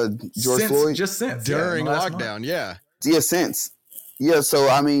besides George Floyd. Since During last lockdown. month. Yeah. Yeah, since. Yeah, so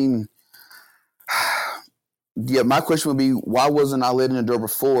I mean, yeah, my question would be, why wasn't I letting the door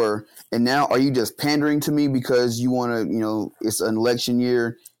before? And now, are you just pandering to me because you want to, it's an election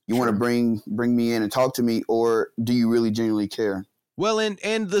year, you want to bring me in and talk to me, or do you really genuinely care? Well,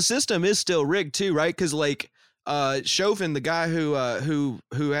 and the system is still rigged too, right? Because like Chauvin, the guy who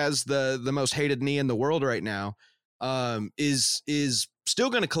has the most hated knee in the world right now, is still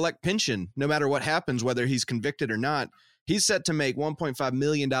going to collect pension no matter what happens, whether he's convicted or not. He's set to make $1.5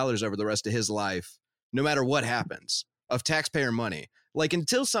 million over the rest of his life, no matter what happens, of taxpayer money. Like,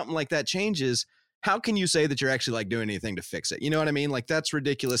 until something like that changes, how can you say that you're actually like doing anything to fix it? You know what I mean? Like, that's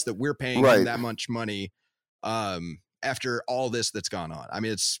ridiculous that we're paying him that much money after all this that's gone on. I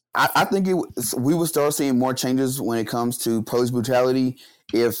mean, I think we would start seeing more changes when it comes to police brutality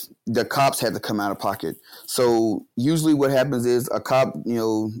if the cops had to come out of pocket. So usually what happens is a cop,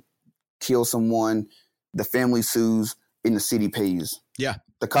 kills someone, the family sues, and the city pays. Yeah.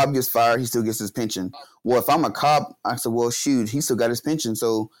 The cop gets fired, he still gets his pension. Well, if I'm a cop, I said, well, shoot, he still got his pension,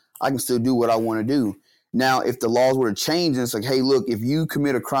 so I can still do what I want to do. Now, if the laws were to change, and it's like, hey, look, if you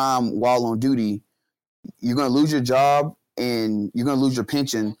commit a crime while on duty, you're going to lose your job and you're going to lose your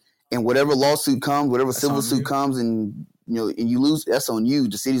pension. And whatever lawsuit comes, whatever civil suit comes, and and you lose, that's on you.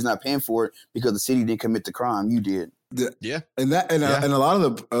 The city's not paying for it because the city didn't commit the crime. You did. yeah. And a lot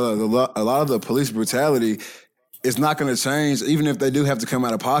of the police brutality is not going to change, even if they do have to come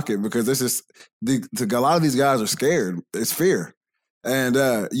out of pocket, because this is a lot of these guys are scared. It's fear. And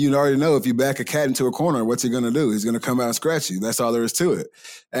you already know, if you back a cat into a corner, what's he going to do? He's going to come out and scratch you. That's all there is to it.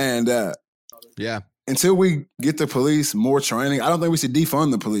 And Yeah. until we get the police more training, I don't think we should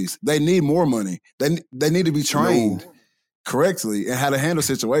defund the police. They need more money. They need to be trained correctly and how to handle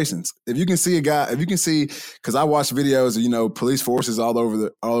situations. If you can see because I watch videos of police forces all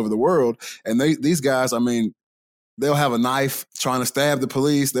over the world, and these guys, I mean, they'll have a knife trying to stab the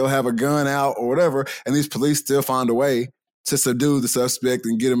police. They'll have a gun out or whatever, and these police still find a way to subdue the suspect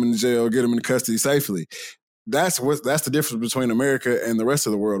and get them in jail, get them in custody safely. That's the difference between America and the rest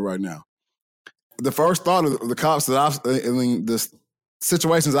of the world right now. The first thought of the cops the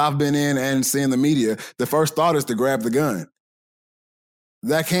situations I've been in and seeing the media, the first thought is to grab the gun.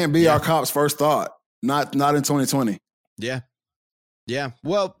 That can't be our cops' first thought. Not in 2020. Yeah. Yeah.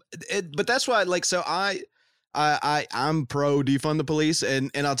 Well, but that's why, like, so I'm pro defund the police,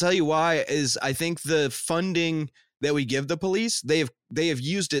 and I'll tell you why is I think the funding that we give the police, they have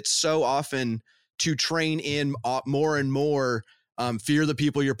used it so often to train in more and more Fear the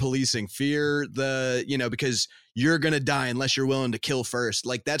people you're policing. Fear because you're going to die unless you're willing to kill first.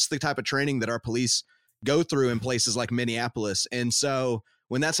 Like, that's the type of training that our police go through in places like Minneapolis. And so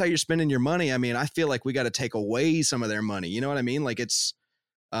when that's how you're spending your money, I mean, I feel like we got to take away some of their money. You know what I mean? Like, it's,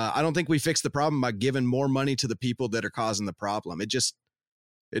 I don't think we fix the problem by giving more money to the people that are causing the problem.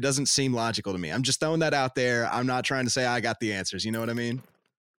 It doesn't seem logical to me. I'm just throwing that out there. I'm not trying to say I got the answers. You know what I mean?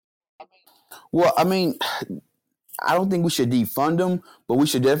 Well, I mean, I don't think we should defund them, but we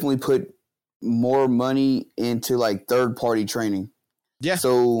should definitely put more money into like third party training. Yeah.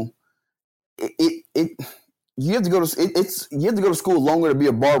 So you have to go to school longer to be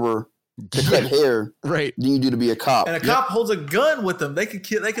a barber to cut hair, right? Than you do to be a cop. And a cop holds a gun with them. They could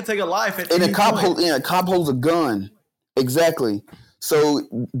take a life. And a cop holds a gun. Exactly. So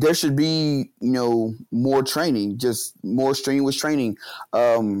there should be, more training, just more strenuous training.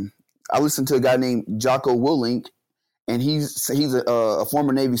 I listened to a guy named Jocko Willink, and he's a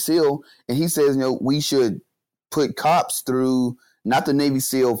former Navy SEAL, and he says, we should put cops through not the Navy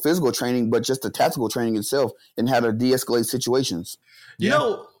SEAL physical training, but just the tactical training itself and how to de-escalate situations.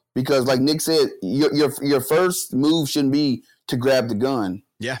 Because like Nick said, your first move shouldn't be to grab the gun.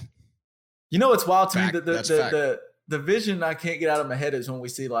 Yeah. It's wild to me that the vision I can't get out of my head is when we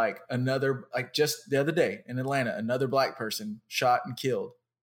see like just the other day in Atlanta, another black person shot and killed.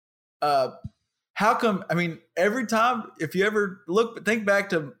 How come? I mean, every time, if you ever think back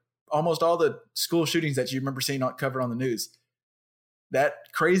to almost all the school shootings that you remember seeing covered on the news, that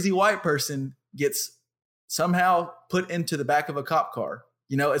crazy white person gets somehow put into the back of a cop car.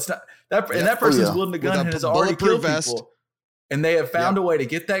 It's not that, and that person's wielding a gun and has already killed people. And they have found a way to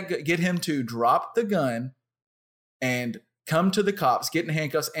get him to drop the gun and come to the cops, get in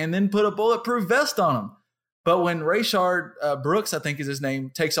handcuffs, and then put a bulletproof vest on him. But when Rayshard Brooks, I think is his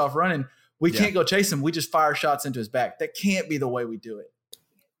name, takes off running, we can't go chase him. We just fire shots into his back. That can't be the way we do it.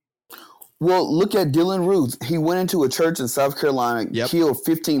 Well, look at Dylan Ruth. He went into a church in South Carolina, killed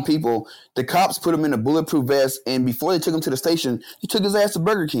 15 people. The cops put him in a bulletproof vest, and before they took him to the station, he took his ass to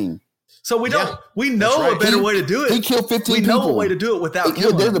Burger King. So we know a better way to do it. He killed 15 people. We know a way to do it without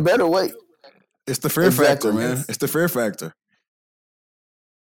killing There's him. a better way. It's the fear factor, man. It's the fear factor.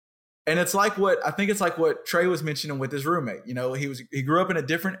 And it's like what Trey was mentioning with his roommate. He grew up in a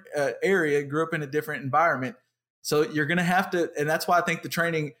different area, grew up in a different environment. So you're going to have to, and that's why I think the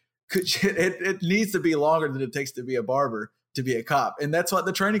training it needs to be longer than it takes to be a barber, to be a cop. And that's what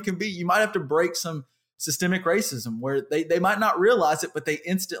the training can be. You might have to break some systemic racism where they might not realize it, but they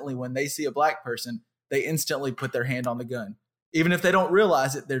instantly, when they see a black person, they instantly put their hand on the gun. Even if they don't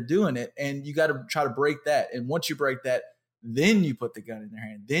realize it, they're doing it. And you got to try to break that. And once you break that, then you put the gun in their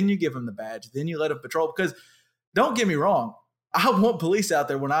hand. Then you give them the badge. Then you let them patrol. Because don't get me wrong, I want police out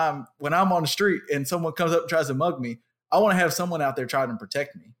there when I'm on the street and someone comes up and tries to mug me. I want to have someone out there trying to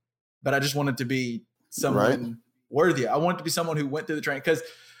protect me. But I just want it to be someone worthy. I want it to be someone who went through the training. Because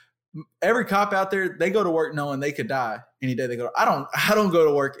every cop out there, they go to work knowing they could die any day. They go, I don't go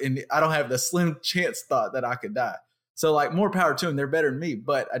to work and I don't have the slim chance thought that I could die. So like, more power to them. They're better than me,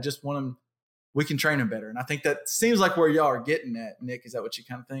 but I just want them. We can train them better. And I think that seems like where y'all are getting at, Nick. Is that what you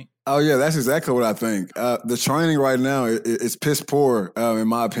kind of think? Oh yeah, that's exactly what I think. The training right now is piss poor, in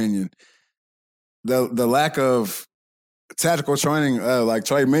my opinion. The lack of tactical training, like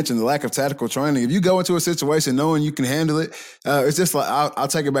Trey mentioned, the lack of tactical training. If you go into a situation knowing you can handle it, it's just like I'll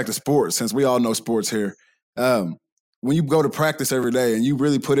take it back to sports, since we all know sports here. When you go to practice every day and you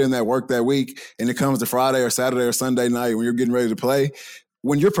really put in that work that week, and it comes to Friday or Saturday or Sunday night when you're getting ready to play,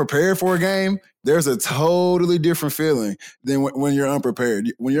 when you're prepared for a game, there's a totally different feeling than when you're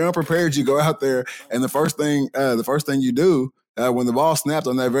unprepared. When you're unprepared, you go out there, and the first thing you do when the ball snapped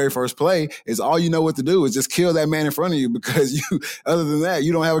on that very first play is all you know what to do is just kill that man in front of you, because other than that,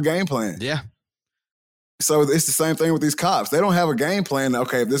 you don't have a game plan. Yeah. So it's the same thing with these cops. They don't have a game plan.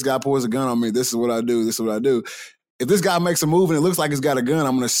 Okay, if this guy pulls a gun on me, this is what I do. This is what I do. If this guy makes a move and it looks like he's got a gun,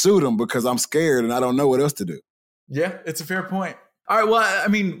 I'm going to shoot him because I'm scared and I don't know what else to do. Yeah, it's a fair point. All right. Well, I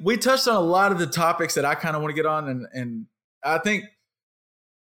mean, we touched on a lot of the topics that I kind of want to get on, and I think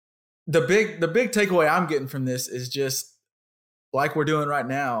the big takeaway I'm getting from this is just like we're doing right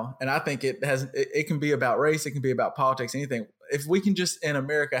now. And I think it can be about race, it can be about politics, anything. If we can just in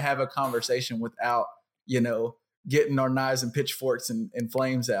America have a conversation without, getting our knives and pitchforks and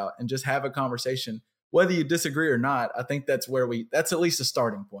flames out, and just have a conversation, whether you disagree or not, I think that's at least a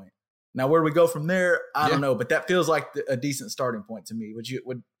starting point. Now, where we go from there, I don't know, but that feels like a decent starting point to me. Would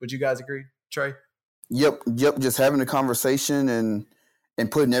you guys agree, Trey? Yep. Just having a conversation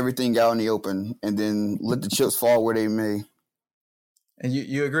and putting everything out in the open, and then let the chips fall where they may. And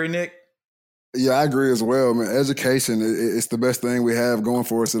you agree, Nick? Yeah, I agree as well, man. Education it's the best thing we have going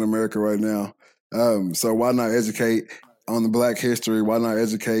for us in America right now. So why not educate on the Black history? Why not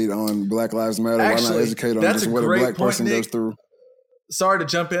educate on Black Lives Matter? Actually, why not educate on that's just a what a great Black point, person Nick. goes through? Sorry to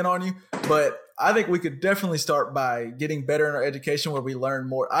jump in on you, but I think we could definitely start by getting better in our education where we learn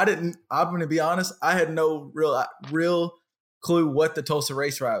more. I'm going to be honest, I had no real clue what the Tulsa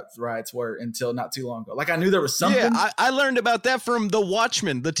race riots were until not too long ago. Like I knew there was something. Yeah, I learned about that from The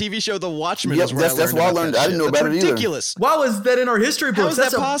Watchmen, the TV show The Watchmen. Yep, that's why I learned. I didn't know about it either. Ridiculous. Why was that in our history books? How is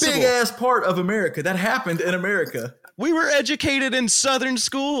that That's possible? a big ass part of America. That happened in America. We were educated in Southern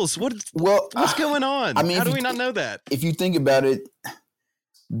schools. What's going on? I mean, how do we not know that? If you think about it,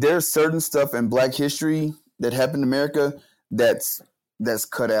 there's certain stuff in Black history that happened in America that's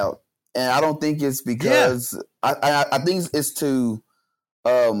cut out, and I don't think it's because I think it's to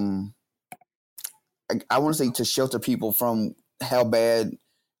I want to say to shelter people from how bad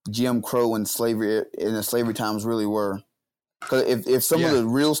Jim Crow and slavery in the slavery times really were. Because if some of the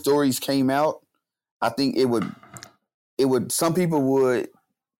real stories came out, I think it would some people would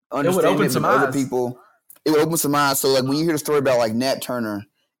understand it. Would open some other eyes. people. It would open some eyes. So like when you hear the story about like Nat Turner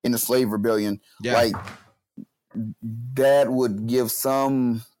in the slave rebellion, like that would give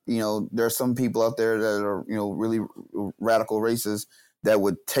some, there are some people out there that are, really radical racists that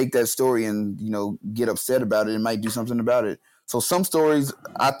would take that story and, get upset about it and might do something about it. So some stories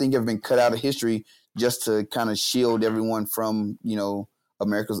I think have been cut out of history just to kind of shield everyone from,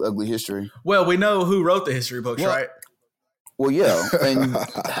 America's ugly history. Well, we know who wrote the history books, right? Well, yeah. And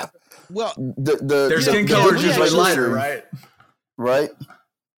well, their skin color is usually lighter, right? Right.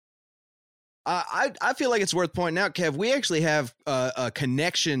 I feel like it's worth pointing out, Kev, we actually have a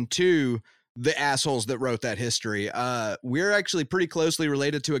connection to the assholes that wrote that history. We're actually pretty closely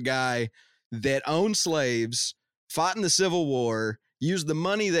related to a guy that owned slaves, fought in the Civil War, used the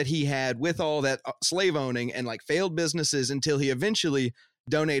money that he had with all that slave owning and like failed businesses until he eventually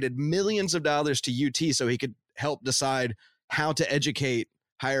donated millions of dollars to UT so he could help decide how to educate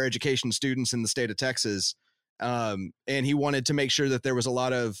higher education students in the state of Texas. And he wanted to make sure that there was a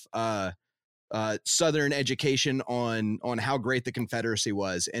lot of Southern education on how great the Confederacy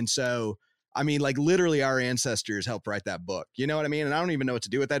was. And so, I mean, like literally our ancestors helped write that book. You know what I mean? And I don't even know what to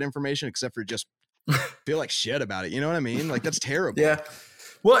do with that information except for just feel like shit about it. You know what I mean? Like that's terrible. Yeah.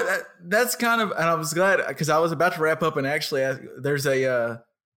 Well, that's kind of, and I was glad because I was about to wrap up and actually there's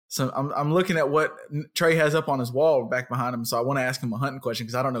I'm looking at what Trey has up on his wall back behind him. So I want to ask him a hunting question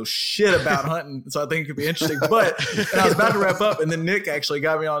because I don't know shit about hunting. So I think it could be interesting, and I was about to wrap up and then Nick actually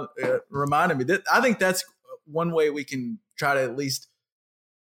got me on, reminded me that I think that's one way we can try to at least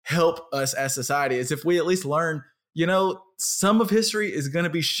help us as society is if we at least learn, some of history is going to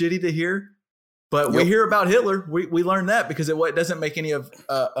be shitty to hear, but we hear about Hitler. We learn that because it doesn't make any of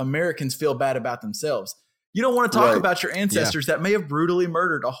Americans feel bad about themselves. You don't want to talk about your ancestors that may have brutally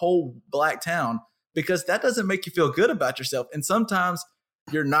murdered a whole black town because that doesn't make you feel good about yourself. And sometimes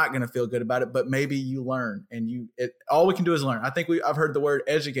you're not going to feel good about it, but maybe you learn and all we can do is learn. I think I've heard the word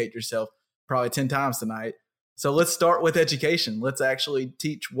educate yourself probably 10 times tonight. So let's start with education. Let's actually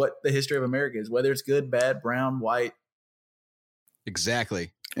teach what the history of America is, whether it's good, bad, brown, white.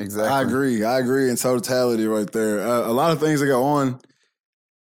 Exactly. I agree in totality right there. A lot of things that go on.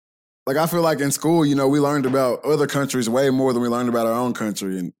 Like I feel like in school, we learned about other countries way more than we learned about our own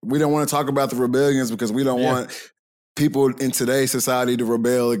country. And we don't want to talk about the rebellions because we don't want people in today's society to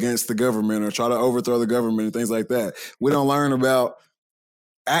rebel against the government or try to overthrow the government and things like that. We don't learn about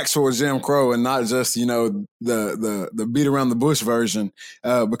actual Jim Crow and not just, the beat around the bush version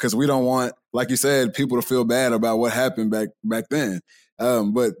because we don't want, like you said, people to feel bad about what happened back then.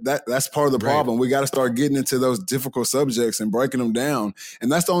 But that's part of the problem. We got to start getting into those difficult subjects and breaking them down.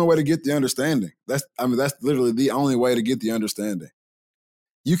 And that's the only way to get the understanding. That's literally the only way to get the understanding.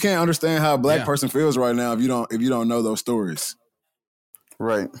 You can't understand how a black person feels right now if you don't know those stories.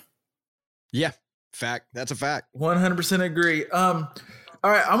 Right. Yeah. Fact. That's a fact. 100% agree. All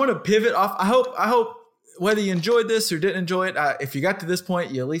right. I'm going to pivot off. I hope whether you enjoyed this or didn't enjoy it, if you got to this point,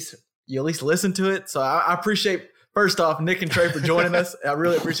 you at least listen to it. So I appreciate, first off, Nick and Trey for joining us. I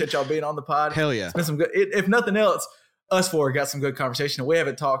really appreciate y'all being on the pod. Hell yeah. It's been some good, if nothing else, us four got some good conversation. We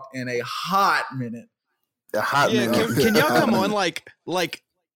haven't talked in a hot minute. Minute. Can y'all come on like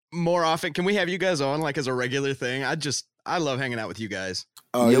more often? Can we have you guys on like as a regular thing? I love hanging out with you guys.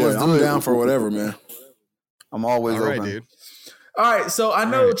 Oh yeah, I'm down for whatever, man. I'm always all right, open. dude. All right, so I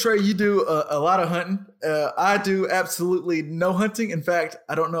know, Trey, you do a lot of hunting. I do absolutely no hunting. In fact,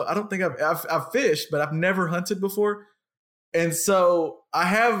 I don't think I've fished, but I've never hunted before. And so I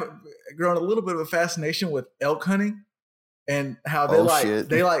have grown a little bit of a fascination with elk hunting. and how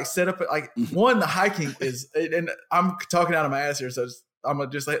they like set up like one, the hiking is, and I'm talking out of my ass here, so I'm gonna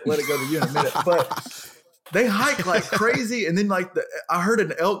just let it go to you in a minute. But they hike like crazy, and then like I heard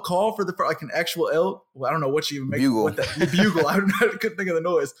an elk call for like an actual elk. Well, I don't know what you even make bugle. What that bugle. I couldn't think of the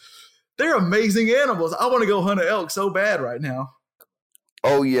noise. They're amazing animals. I want to go hunt an elk so bad right now.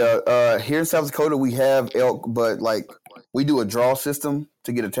 Oh yeah, here in South Dakota we have elk, but like we do a draw system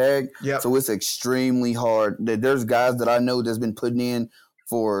to get a tag. Yeah. So it's extremely hard. There's guys that I know that's been putting in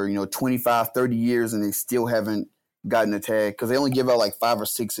for 25, 30 years, and they still haven't gotten a tag because they only give out like 5 or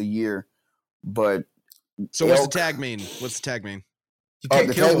 6 a year. But so what's the tag mean? What's the tag mean? You can't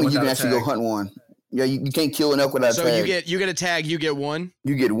the kill tag one means you can without a actually tag. go hunt one. Yeah, you can't kill an elk without a So tag. you get a tag, you get one.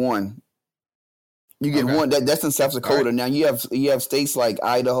 You get one. You get Okay. one. That's in South Dakota. Right. Now you have states like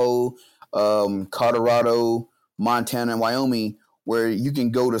Idaho, Colorado, Montana, and Wyoming where you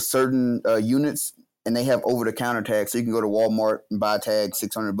can go to certain units and they have over the counter tags. So you can go to Walmart and buy a tag,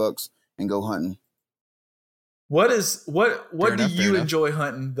 $600 and go hunting. What do enough, you enough. enjoy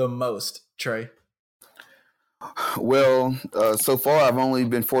hunting the most, Trey? Well, so far I've only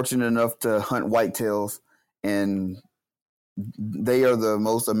been fortunate enough to hunt whitetails, and they are the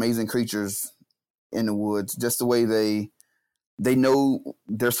most amazing creatures in the woods. Just the way they know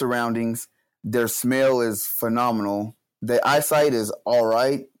their surroundings, their smell is phenomenal. Their eyesight is all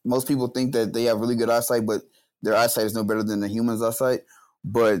right. Most people think that they have really good eyesight, but their eyesight is no better than the human's eyesight.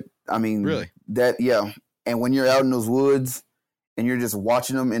 But I mean, Really? And when you're out in those woods and you're just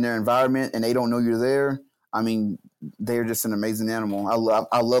watching them in their environment and they don't know you're there, I mean, they're just an amazing animal.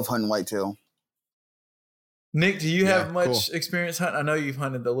 I love hunting whitetail. Nick, do you have Yeah, much cool. experience hunting? I know you've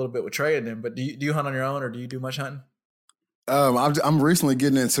hunted a little bit with Trey and them, but do you hunt on your own, or do you do much hunting? I'm recently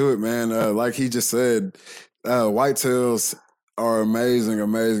getting into it, man. Like he just said, whitetails are amazing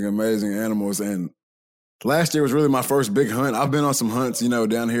animals. And last year was really my first big hunt. I've been on some hunts,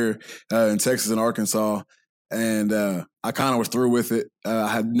 down here in Texas and Arkansas, and I kind of was through with it. I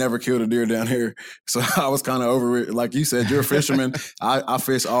had never killed a deer down here, so I was kind of over it. Like you said, you're a fisherman. I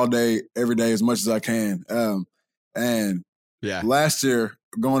fish all day, every day, as much as I can. And Yeah. last year,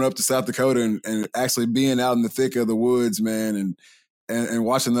 going up to South Dakota and actually being out in the thick of the woods, man, and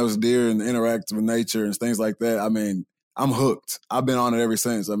watching those deer and interact with nature and things like that. I mean, I'm hooked. I've been on it ever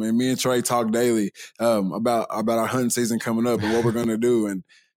since. I mean, me and Trey talk daily about our hunting season coming up and what we're going to do and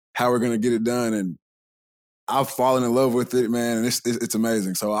how we're going to get it done. And I've fallen in love with it, man, and it's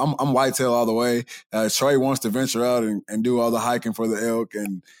amazing. So I'm whitetail all the way. Trey wants to venture out and do all the hiking for the elk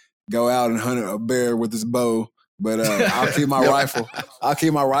and go out and hunt a bear with his bow. But I'll keep my rifle. I'll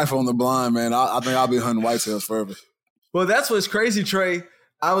keep my rifle on the blind, man. I think I'll be hunting whitetails forever. Well, that's what's crazy, Trey.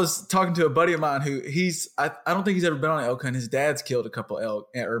 I was talking to a buddy of mine who I don't think he's ever been on an elk hunt. His dad's killed a couple elk,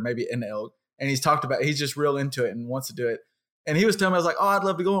 or maybe an elk, and he's just real into it and wants to do it. And he was telling me, I was like, oh, I'd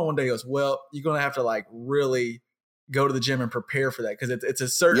love to go on one day. He goes, well, you're going to have to like really go to the gym and prepare for that, because it's a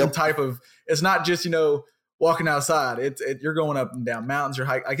certain type of, it's not just, walking outside. You're going up and down mountains or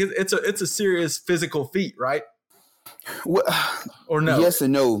hike. Like it's a serious physical feat, right? Well, Or no? Yes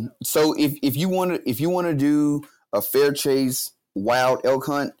and no. So if you want to do a fair chase wild elk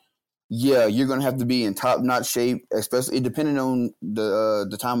hunt, yeah, you're gonna have to be in top notch shape, especially depending on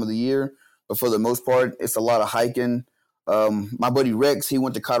the time of the year. But for the most part, it's a lot of hiking. My buddy Rex, he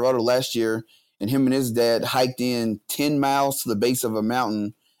went to Colorado last year, and him and his dad hiked in 10 miles to the base of a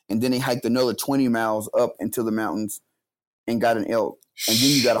mountain, and then they hiked another 20 miles up into the mountains and got an elk, and then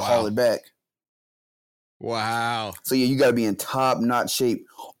you got to haul it back. Wow. So yeah, you got to be in top notch shape,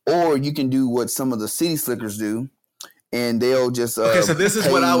 or you can do what some of the city slickers do, and they'll just okay. So this is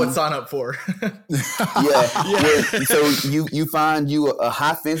what I would sign up for. yeah. So you find you a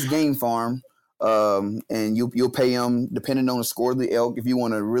high fence game farm, and you'll pay them depending on the score of the elk. If you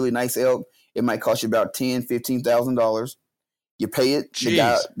want a really nice elk, it might cost you about $10,000-$15,000. You pay it.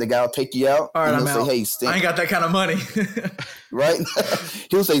 Jeez. The guy will take you out, All right, and I'm he'll out. say, "Hey, stand." I ain't got that kind of money. Right?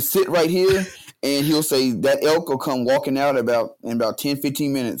 He'll say, "Sit right here," and he'll say that elk will come walking out in about 10-15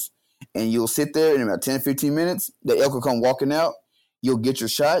 minutes, and you'll sit there in about 10-15 minutes. The elk will come walking out. You'll get your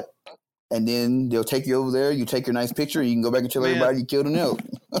shot, and then they'll take you over there. You take your nice picture, and you can go back and tell everybody you killed an elk.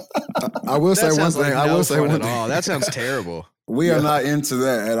 I will say one thing. I will say one thing. Oh, that sounds terrible. We are not into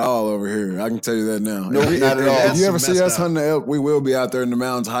that at all over here. I can tell you that now. No, not at all. If you ever That's see messed us up. hunting the elk, we will be out there in the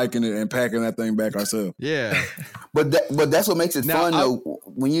mountains hiking it and packing that thing back ourselves. Yeah. But that's what makes it Now, fun though.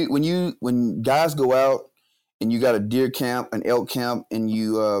 When guys go out and you got a deer camp, an elk camp, and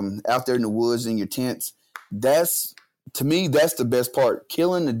you out there in the woods in your tents, to me that's the best part.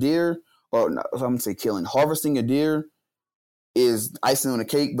 Killing a deer, or not, I'm gonna say killing, harvesting a deer is icing on the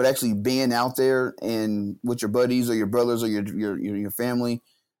cake, but actually being out there and with your buddies or your brothers or your family,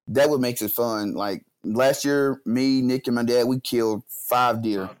 that what makes it fun. Like last year, me, Nick, and my dad, we killed 5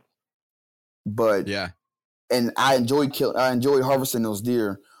 deer. But and I enjoyed harvesting those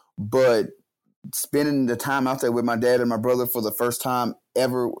deer, but spending the time out there with my dad and my brother for the first time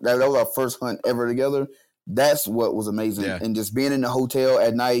ever, that was our first hunt ever together. That's what was amazing. Yeah. And just being in the hotel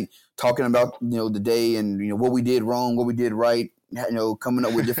at night, talking about, the day and, what we did wrong, what we did right, coming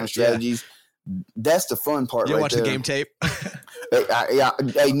up with different strategies. That's the fun part right there. You watch the game tape?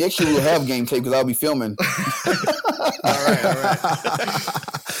 Hey, next year we'll have game tape because I'll be filming. All right.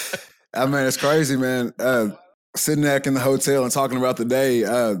 I mean, it's crazy, man. Sitting back in the hotel and talking about the day,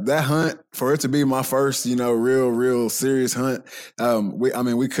 that hunt, for it to be my first, real serious hunt,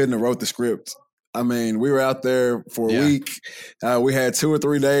 we couldn't have wrote the script. I mean, we were out there for a week. We had 2 or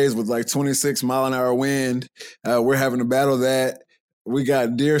 3 days with like 26 mile an hour wind. We're having to battle that. We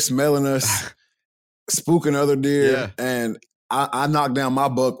got deer smelling us, spooking other deer, and I knocked down my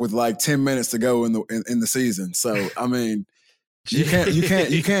buck with like 10 minutes to go in the season. So I mean, you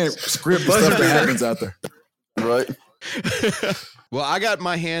can't script the stuff that happens out there, right? Well, I got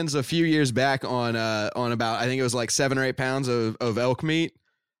my hands a few years back on about, I think it was like 7 or 8 pounds of elk meat.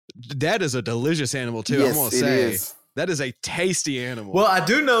 That is a delicious animal too. Yes, I'm gonna say that is a tasty animal. Well, I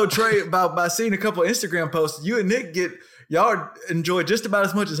do know, Trey, by seeing a couple of Instagram posts, you and Nick y'all enjoy just about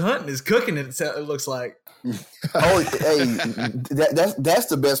as much as hunting as cooking. It looks like. Oh, hey, that's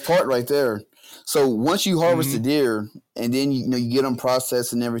the best part right there. So once you harvest the deer and then you get them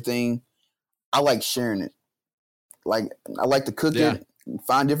processed and everything, I like sharing it. Like I like to cook it,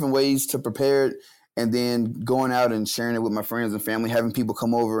 find different ways to prepare it. And then going out and sharing it with my friends and family, having people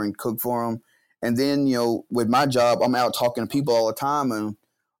come over and cook for them. And then, with my job, I'm out talking to people all the time. And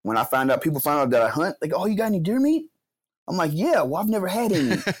when people find out that I hunt, they go, "Oh, you got any deer meat?" I'm like, "Yeah, well, I've never had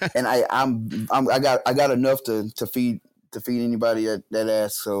any." And I got enough to feed anybody that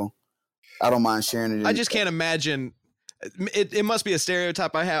asks. So I don't mind sharing it. I just can't imagine. It must be a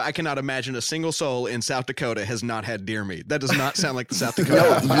stereotype I have. I cannot imagine a single soul in South Dakota has not had deer meat. That does not sound like the South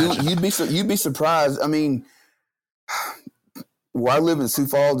Dakota. No, you'd be surprised. I mean, where I live in Sioux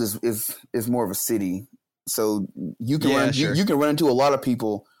Falls is more of a city, so you can run into a lot of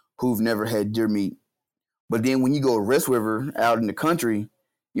people who've never had deer meat. But then when you go to Rest River out in the country,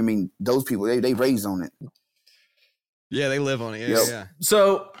 those people they raised on it. Yeah, they live on it. Yeah.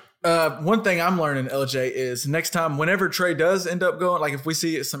 So. One thing I'm learning, LJ, is next time, whenever Trey does end up going, like if we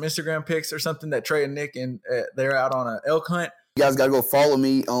see some Instagram pics or something that Trey and Nick and they're out on an elk hunt, you guys got to go follow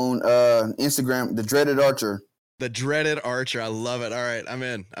me on Instagram, The Dreaded Archer. The Dreaded Archer. I love it. All right. I'm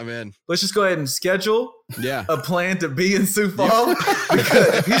in. Let's just go ahead and schedule a plan to be in Sioux Falls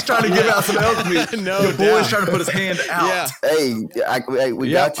because if he's trying to give out some elk meat, your boy's trying to put his hand out. Yeah. Hey, we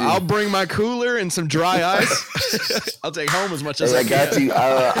got you. I'll bring my cooler and some dry ice. I'll take home as much as I can. I got you.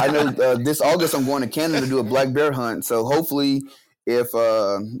 I know this August I'm going to Canada to do a black bear hunt. So hopefully if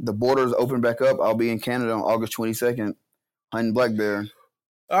the borders open back up, I'll be in Canada on August 22nd hunting black bear.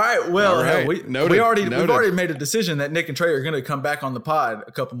 All right. Well, we've already made a decision that Nick and Trey are going to come back on the pod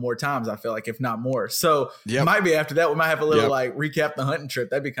a couple more times. I feel like, if not more. So it might be after that. We might have a little recap the hunting trip.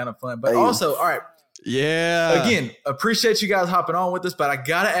 That'd be kind of fun. But also, all right. Yeah. Again, appreciate you guys hopping on with us. But I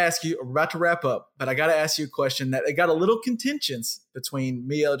got to ask you, we're about to wrap up, but I got to ask you a question that it got a little contentious between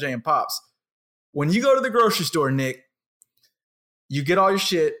me, LJ, and Pops. When you go to the grocery store, Nick, you get all your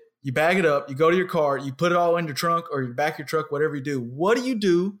shit. You bag it up, you go to your car, you put it all in your trunk or you back your truck, whatever you do. What do you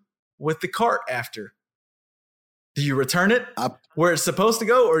do with the cart after? Do you return it where it's supposed to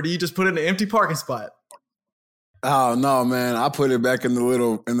go, or do you just put it in an empty parking spot? Oh no, man! I put it back in the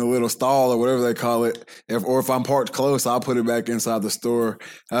little stall or whatever they call it. If I'm parked close, I'll put it back inside the store.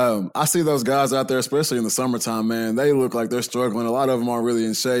 I see those guys out there, especially in the summertime. Man, they look like they're struggling. A lot of them aren't really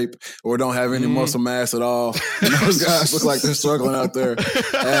in shape or don't have any muscle mass at all. And those guys look like they're struggling out there.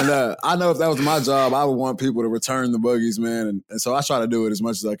 And I know if that was my job, I would want people to return the buggies, man. And so I try to do it as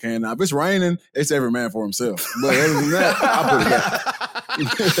much as I can. Now, if it's raining, it's every man for himself. But other than that, I put it back.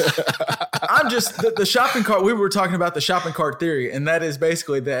 I'm just the shopping cart. We were talking about the shopping cart theory, and that is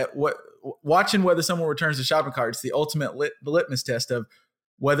basically that watching whether someone returns the shopping cart is the ultimate litmus test of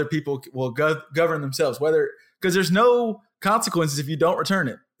whether people will govern themselves. Because there's no consequences if you don't return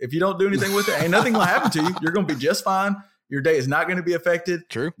it. If you don't do anything with it, ain't nothing gonna happen to you. You're gonna be just fine. Your day is not going to be affected.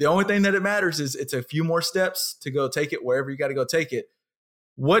 True. The only thing that it matters is it's a few more steps to go take it wherever you got to go take it.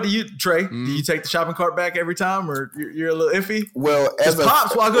 What do you, Trey? Do you take the shopping cart back every time, or you're a little iffy? Well, as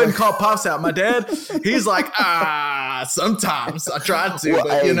Pops, well, I'll go ahead and call Pops out. My dad, he's like, sometimes I tried to,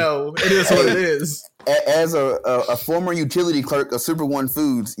 but it is what it is. As a former utility clerk of Super One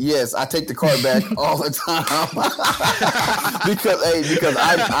Foods, yes, I take the cart back all the time because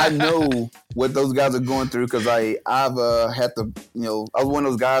I know what those guys are going through, because I've had to, I was one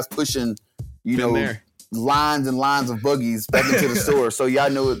of those guys pushing, lines and lines of buggies back into the store. So I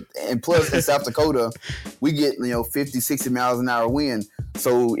know it. And plus in South Dakota, we get 50, 60 miles an hour wind.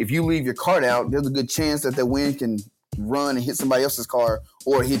 So if you leave your cart out, there's a good chance that the wind can run and hit somebody else's car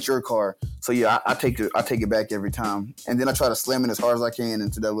or hit your car. So I take it back every time, and then I try to slam it as hard as I can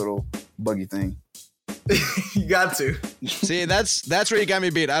into that little buggy thing. You got to. See, that's where you got me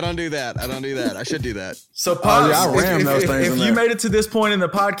beat. I don't do that. I should do that. So, Pops, if you made it to this point in the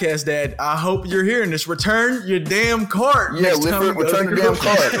podcast, Dad, I hope you're hearing this. Return your damn cart. Yeah, return the damn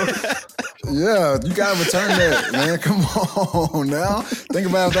cart. Yeah, you gotta return that, man. Come on now. Think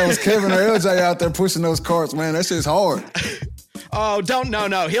about if that was Kevin or LJ out there pushing those carts, man. That shit's hard. Oh,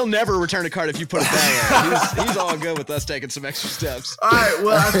 no. He'll never return a card if you put it that way. He's all good with us taking some extra steps. All right,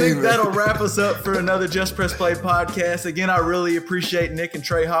 well, I think that'll wrap us up for another Just Press Play podcast. Again, I really appreciate Nick and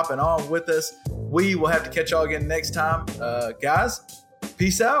Trey hopping on with us. We will have to catch y'all again next time. Guys,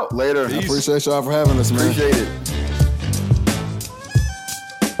 peace out. Later. I appreciate y'all for having us, man. Appreciate it.